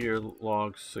wood here,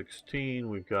 log 16.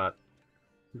 We've got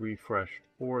refreshed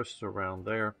forests around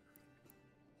there.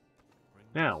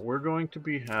 Now, we're going to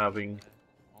be having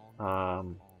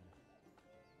you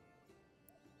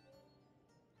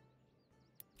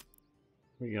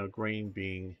know, grain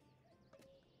being,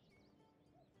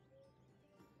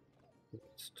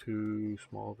 it's too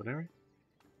small of an area.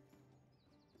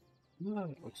 No,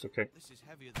 it looks okay. This is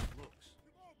heavier than it looks.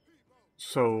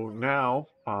 So now,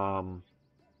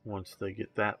 once they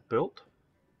get that built,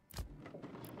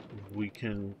 we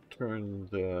can turn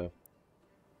the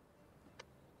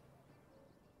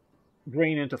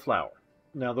grain into flour.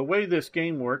 Now, the way this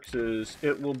game works is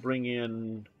it will bring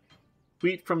in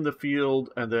wheat from the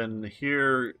field, and then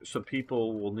here some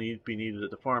people will be needed at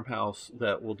the farmhouse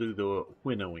that will do the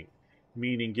winnowing,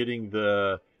 meaning getting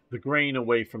the grain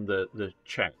away from the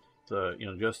chaff, you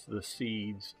know, just the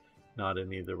seeds, not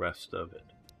any of the rest of it.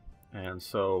 And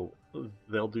so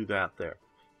they'll do that there.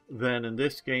 Then in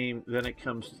this game, then it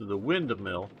comes to the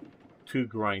windmill to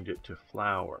grind it to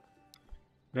flour.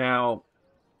 Now,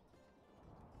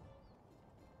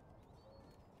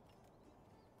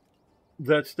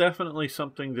 that's definitely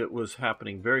something that was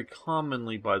happening very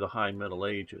commonly by the High Middle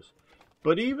Ages.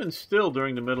 But even still,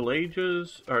 during the Middle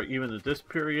Ages, or even at this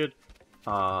period,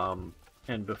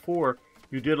 and before,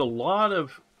 you did a lot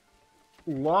of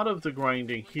the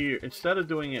grinding here instead of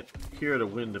doing it here at a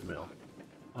windmill,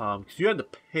 because you had to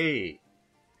pay.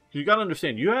 You got to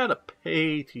understand, you had to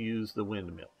pay to use the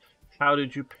windmill. How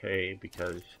did you pay?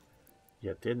 Because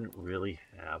you didn't really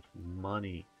have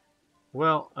money.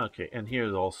 Well, okay, and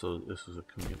here's also, this is a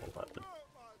communal weapon.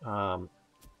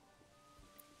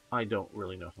 I don't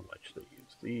really know how much they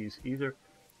use these either.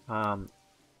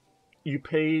 You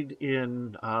paid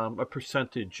in a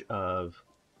percentage of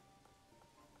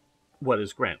what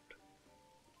is granted.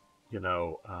 You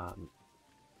know,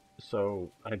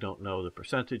 so I don't know the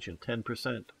percentage in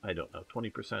 10%, I don't know,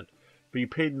 20%, but you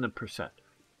paid in a percent.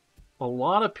 A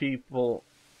lot of people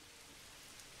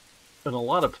and a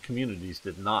lot of communities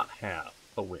did not have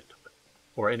a windmill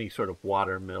or any sort of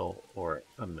water mill or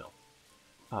a mill.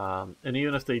 And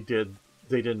even if they did,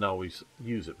 they didn't always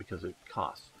use it because it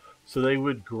costs. So they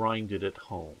would grind it at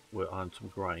home on some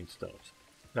grindstones.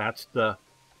 That's the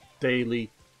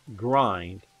daily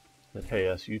grind that, hey,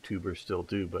 us YouTubers still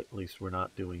do, but at least we're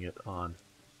not doing it on,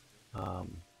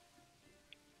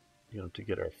 you know, to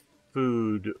get our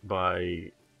food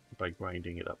by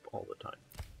grinding it up all the time.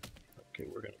 Okay,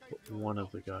 we're going to put one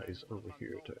of the guys over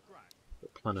here to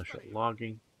replenish our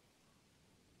logging.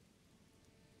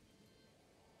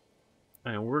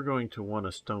 And we're going to want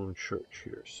a stone church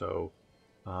here. So,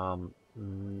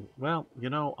 well, you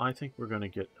know, I think we're going to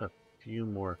get a few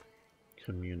more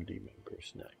community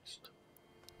members next.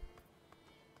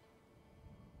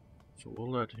 So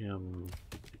we'll let him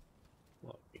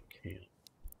log a camp.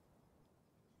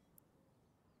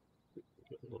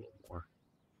 Get a little more.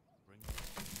 Bring this,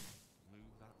 move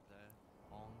that there,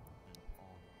 on and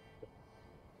on.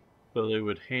 So they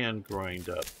would hand grind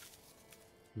up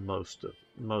or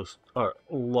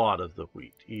a lot of the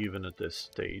wheat, even at this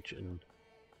stage in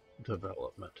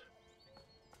development.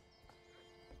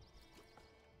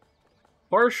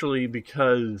 Partially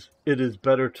because it is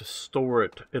better to store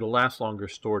it, it'll last longer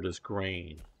stored as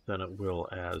grain than it will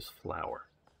as flour.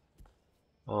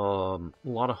 A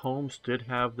lot of homes did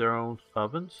have their own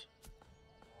ovens.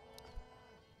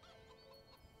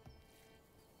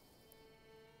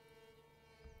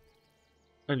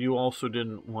 And you also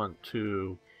didn't want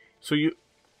to, so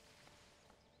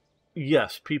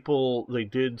yes, people, they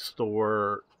did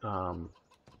store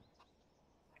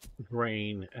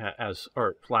grain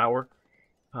or flour,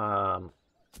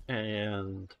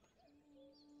 and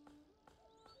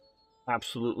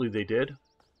absolutely they did.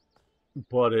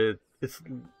 But it's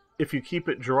if you keep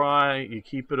it dry, you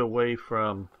keep it away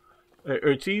from, or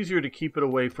it's easier to keep it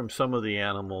away from some of the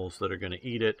animals that are going to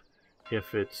eat it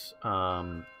if it's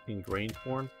in grain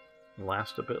form, and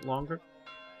last a bit longer.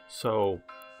 So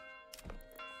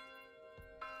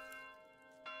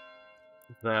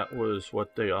that was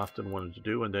what they often wanted to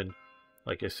do, and then,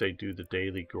 like I say, do the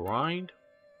daily grind.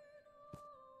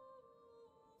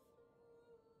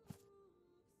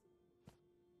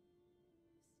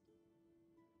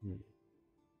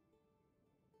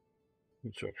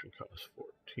 Construction cost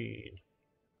 14.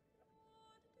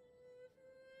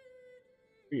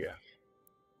 Yeah.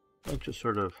 Bunch of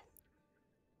sort of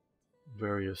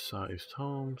various sized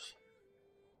homes.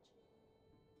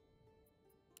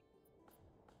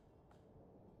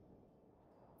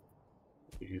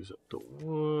 Use up the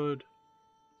wood.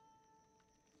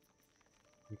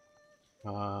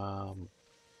 I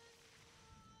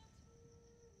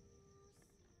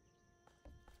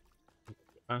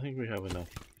think we have enough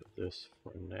of this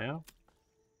for now.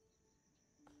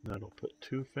 That'll put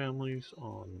 2 families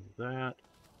on that.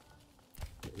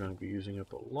 We're going to be using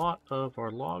up a lot of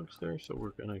our logs there, so we're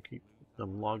going to keep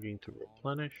them logging to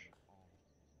replenish.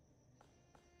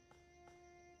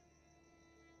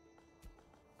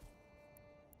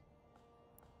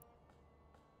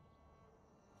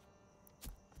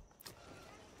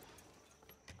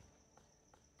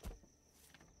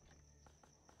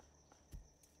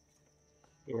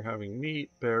 We're having meat,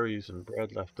 berries, and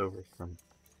bread left over from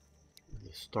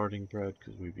the starting bread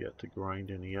because we've yet to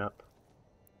grind any up.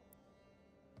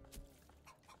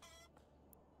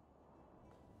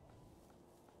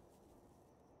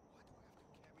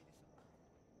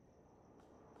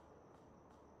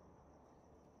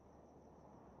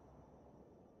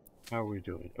 How are we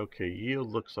doing? Okay, yield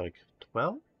looks like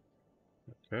 12.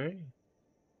 Okay.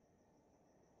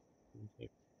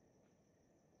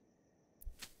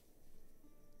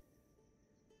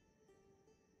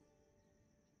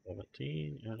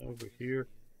 17, and over here,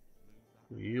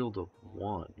 yield of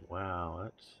 1. Wow,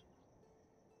 that's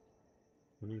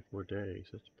 24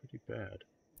 days. That's pretty bad.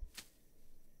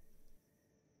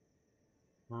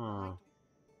 Huh.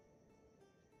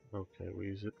 Okay,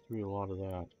 we zipped through a lot of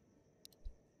that.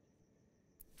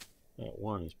 That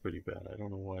 1 is pretty bad. I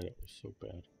don't know why that was so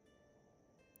bad.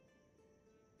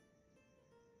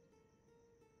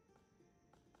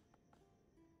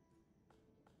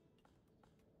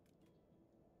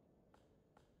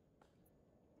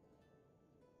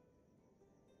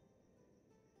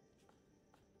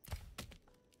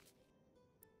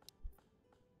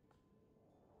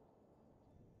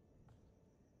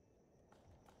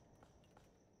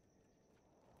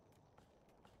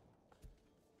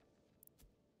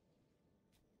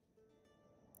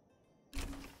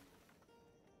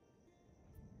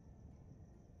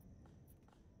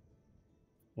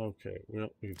 Okay, well,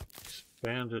 we've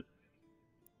expanded.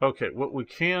 Okay, what we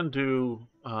can do,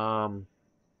 not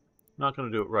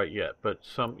going to do it right yet, but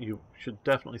you should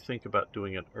definitely think about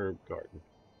doing an herb garden.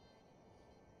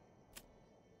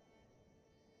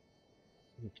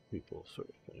 People sort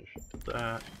of finish up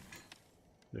that.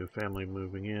 New family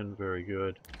moving in, very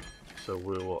good. So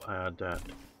we will add that.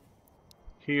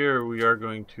 Here we are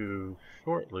going to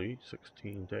shortly,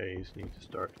 16 days, need to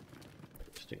start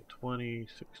listing 20,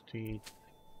 16.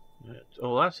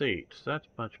 Oh, that's 8. So that's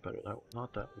much better.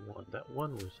 Not that 1. That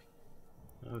 1 was,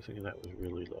 I was thinking that was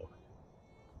really low.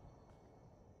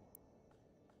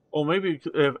 Oh, maybe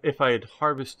if I had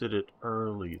harvested it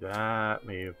early, that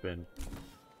may have been.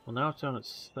 Well, now it's down at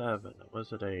 7. It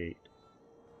was at 8.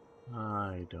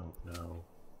 I don't know.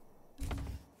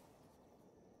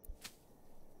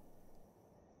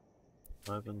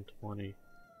 11, 20.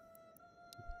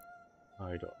 I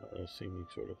don't know. I see me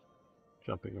sort of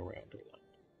jumping around a lot.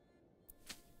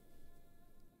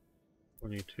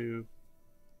 22,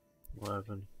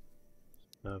 11,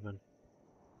 7.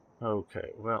 Okay,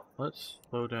 well, let's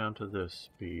slow down to this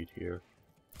speed here.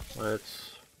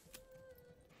 Let's...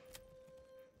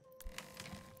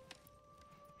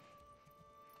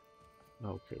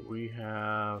 Okay, we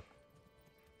have...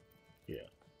 Yeah,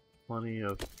 plenty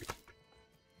of...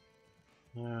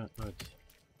 let's...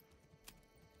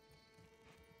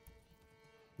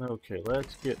 Okay,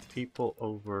 let's get people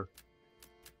over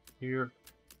here.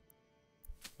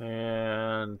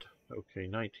 And... Okay,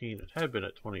 19. It had been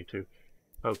at 22.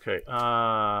 Okay,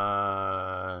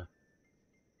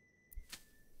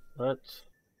 let's...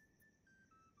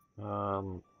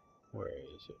 where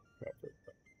is it? Proper.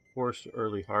 Forced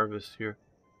early harvest here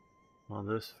on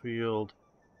this field.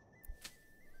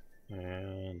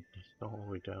 And it's all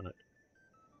the way down at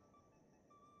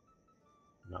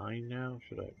 9 now.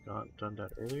 Should I have done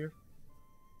that earlier?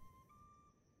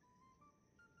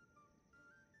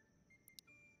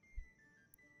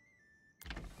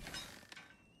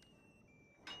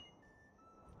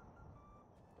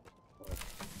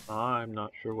 I'm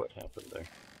not sure what happened there.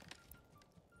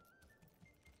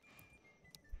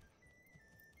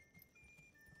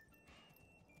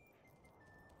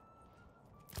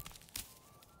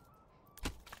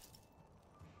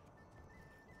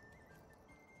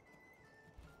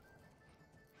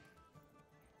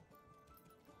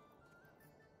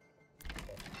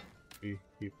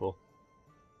 People.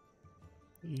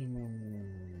 These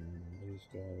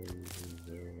guys,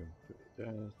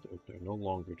 they're no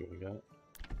longer doing that.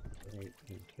 Right,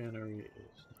 and tannery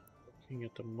is not working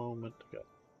at the moment. Got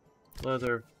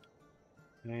leather,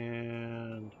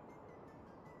 and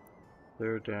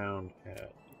they're down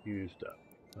at used up.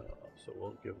 So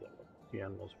we'll give them the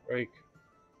animals a break.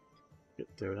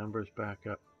 Get their numbers back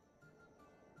up.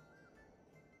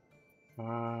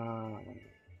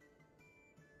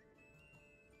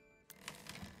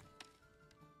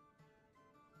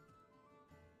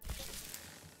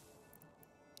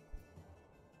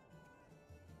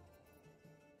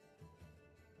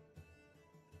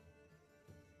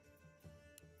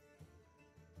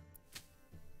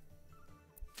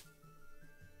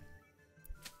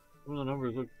 Well, the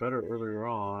numbers looked better earlier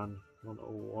on. I don't know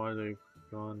why they've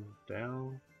gone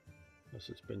down. Unless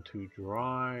it's been too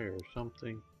dry or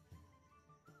something.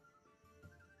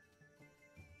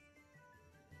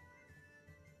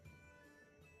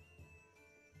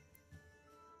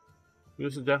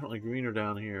 This is definitely greener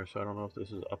down here, so I don't know if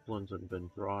this is uplands and been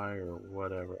dry or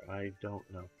whatever. I don't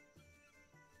know.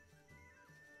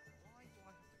 Why do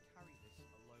I have to carry this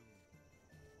alone?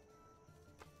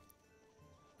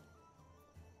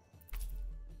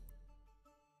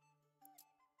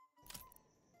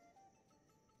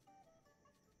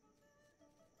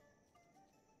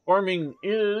 Farming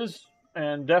is,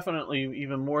 and definitely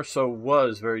even more so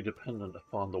was, very dependent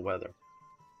upon the weather.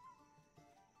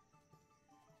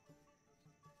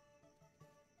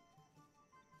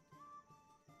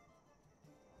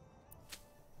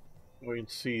 We can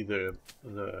see the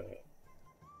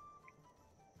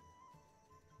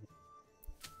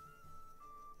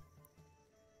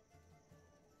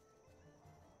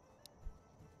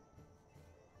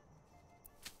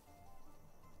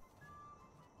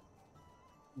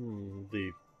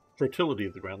fertility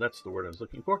of the ground, that's the word I was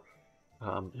looking for,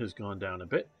 has gone down a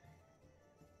bit.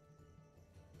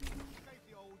 Gave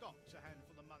the old ox a hand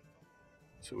for the month.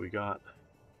 So we got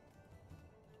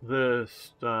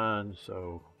this done,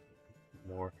 so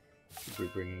more, we're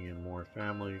bringing in more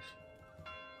families.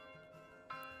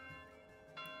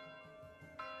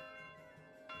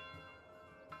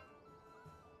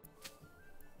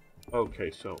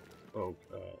 Okay, so, let's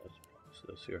pause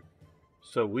this here.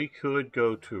 So we could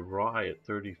go to rye at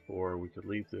 34, we could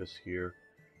leave this here,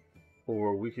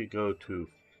 or we could go to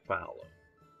fallow.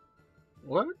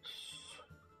 Let's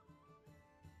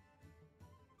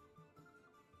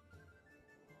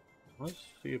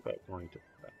see about going to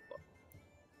fallow.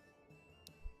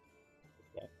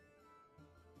 Okay.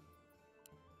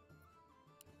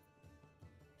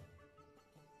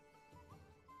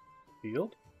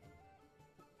 Field.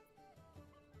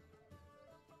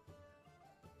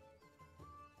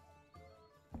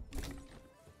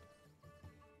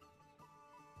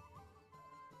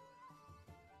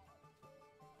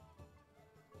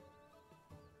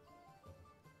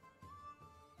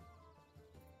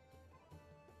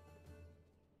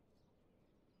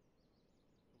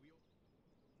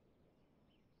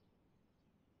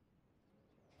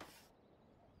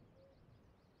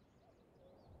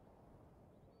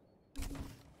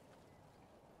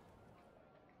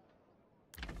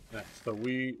 So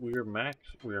we are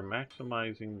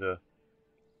maximizing the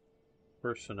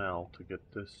personnel to get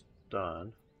this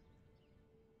done.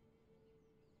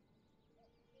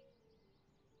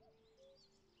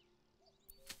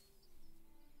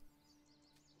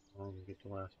 I'll get the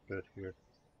last bit here.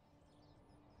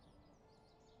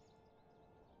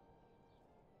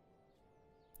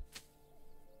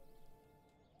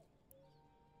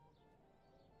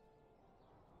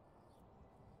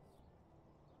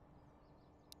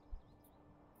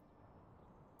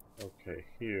 Okay,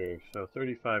 here, so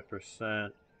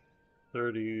 35%,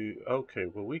 30, okay,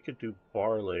 well we could do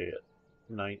barley at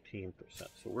 19%, so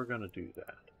we're going to do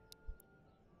that.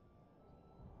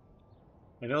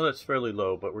 I know that's fairly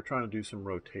low, but we're trying to do some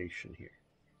rotation here.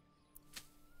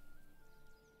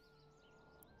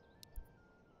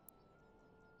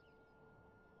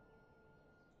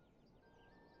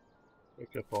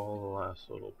 Pick up all the last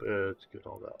little bits, get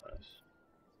all that last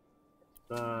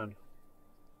done.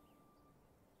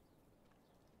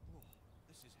 Oh,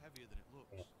 this is heavier than it looks.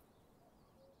 Yeah.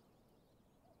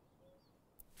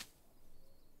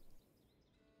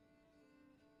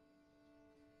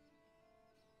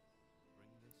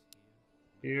 Bring this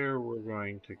here. Here we're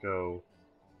going to go.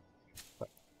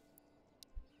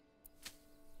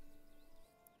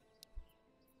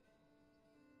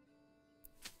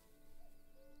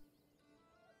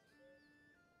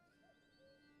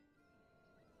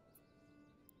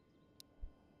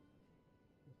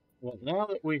 Well, now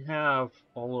that we have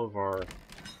all of our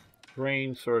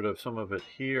grain, sort of some of it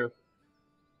here,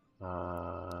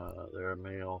 there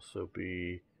may also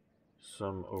be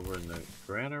some over in the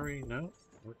granary. No?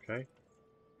 Okay.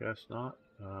 Guess not.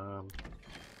 Is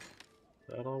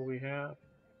that all we have?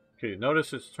 Okay,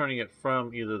 notice it's turning it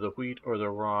from either the wheat or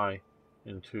the rye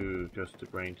into just the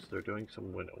grains. They're doing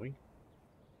some winnowing.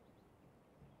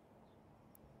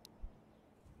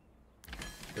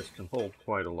 This can hold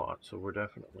quite a lot, so we're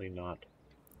definitely not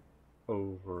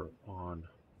over on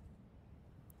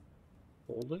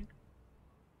holding.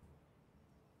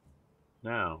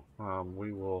 Now,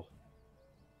 we will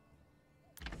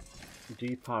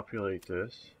depopulate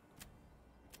this.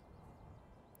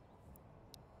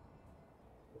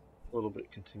 A little bit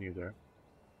continue there.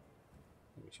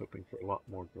 I was hoping for a lot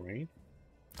more grain.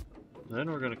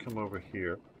 Then we're going to come over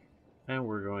here and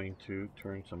we're going to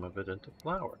turn some of it into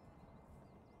flour.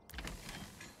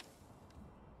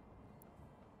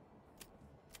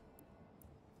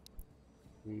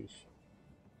 Use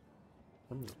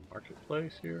some of the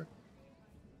marketplace here.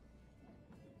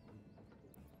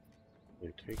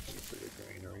 They take you to the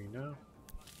granary now. You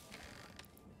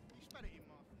spat it in,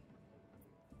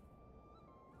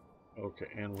 Mark. Okay,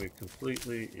 and we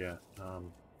completely, yeah,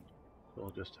 we'll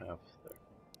just have there.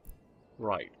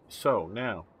 Right, so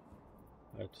now,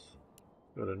 let's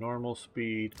go to normal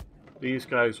speed. These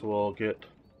guys will get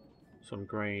some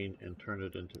grain and turn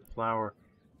it into flour,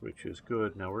 which is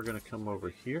good. Now we're going to come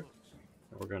over here,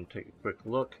 and we're going to take a quick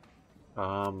look.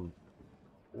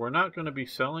 We're not going to be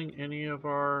selling any of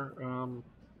our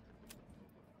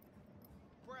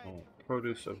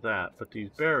produce of that, but these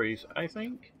berries, I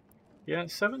think, yeah,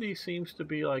 70 seems to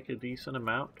be like a decent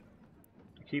amount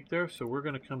to keep there. So we're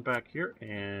going to come back here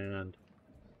and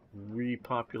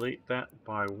repopulate that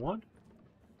by 1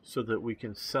 so that we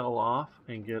can sell off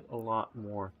and get a lot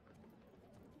more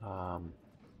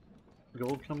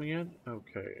gold coming in.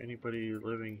 Okay, anybody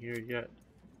living here yet?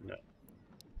 No.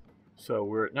 So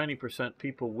we're at 90%.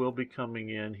 People will be coming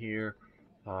in here.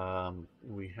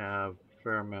 We have a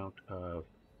fair amount of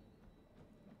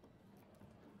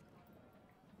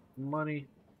money.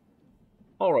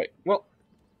 All right, well,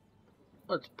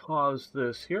 let's pause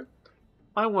this here.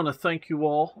 I want to thank you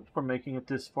all for making it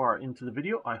this far into the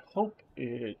video. I hope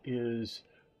it is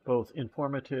both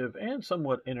informative and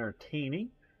somewhat entertaining.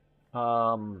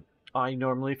 I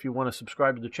normally, if you want to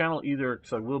subscribe to the channel, either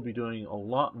because I will be doing a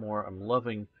lot more. I'm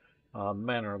loving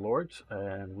Manor Lords,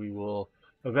 and we will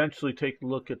eventually take a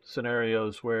look at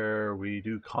scenarios where we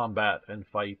do combat and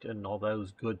fight and all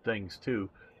those good things too.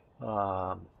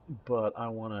 But I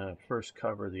want to first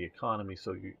cover the economy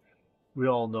so we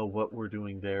all know what we're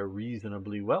doing there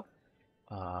reasonably well.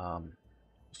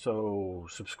 So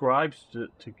subscribe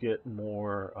to get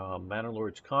more Manor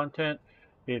Lords content.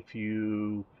 If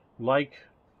you like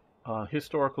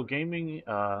historical gaming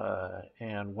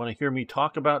and want to hear me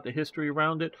talk about the history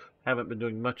around it, haven't been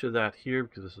doing much of that here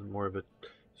because this is more of a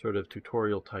sort of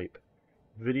tutorial type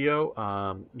video.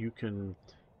 You can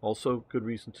also, good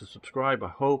reason to subscribe. I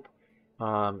hope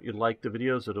you like the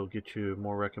videos. It'll get you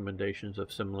more recommendations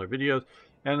of similar videos.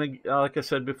 And like I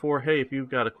said before, hey, if you've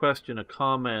got a question, a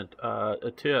comment,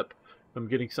 a tip, if I'm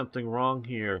getting something wrong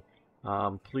here,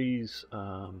 please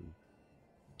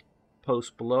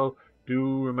post below.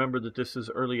 Do remember that this is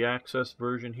early access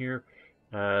version here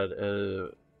at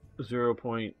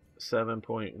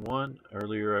 0.7.1.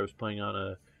 Earlier I was playing on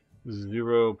a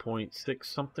 0.6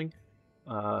 something.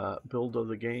 build of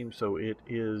the game, so it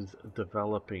is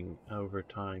developing over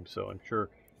time. So I'm sure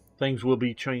things will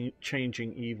be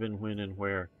changing even when and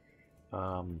where,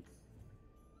 um,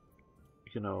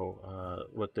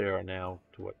 what they are now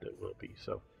to what they will be.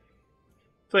 So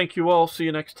thank you all. See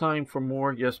you next time for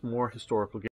more, yes, more historical games.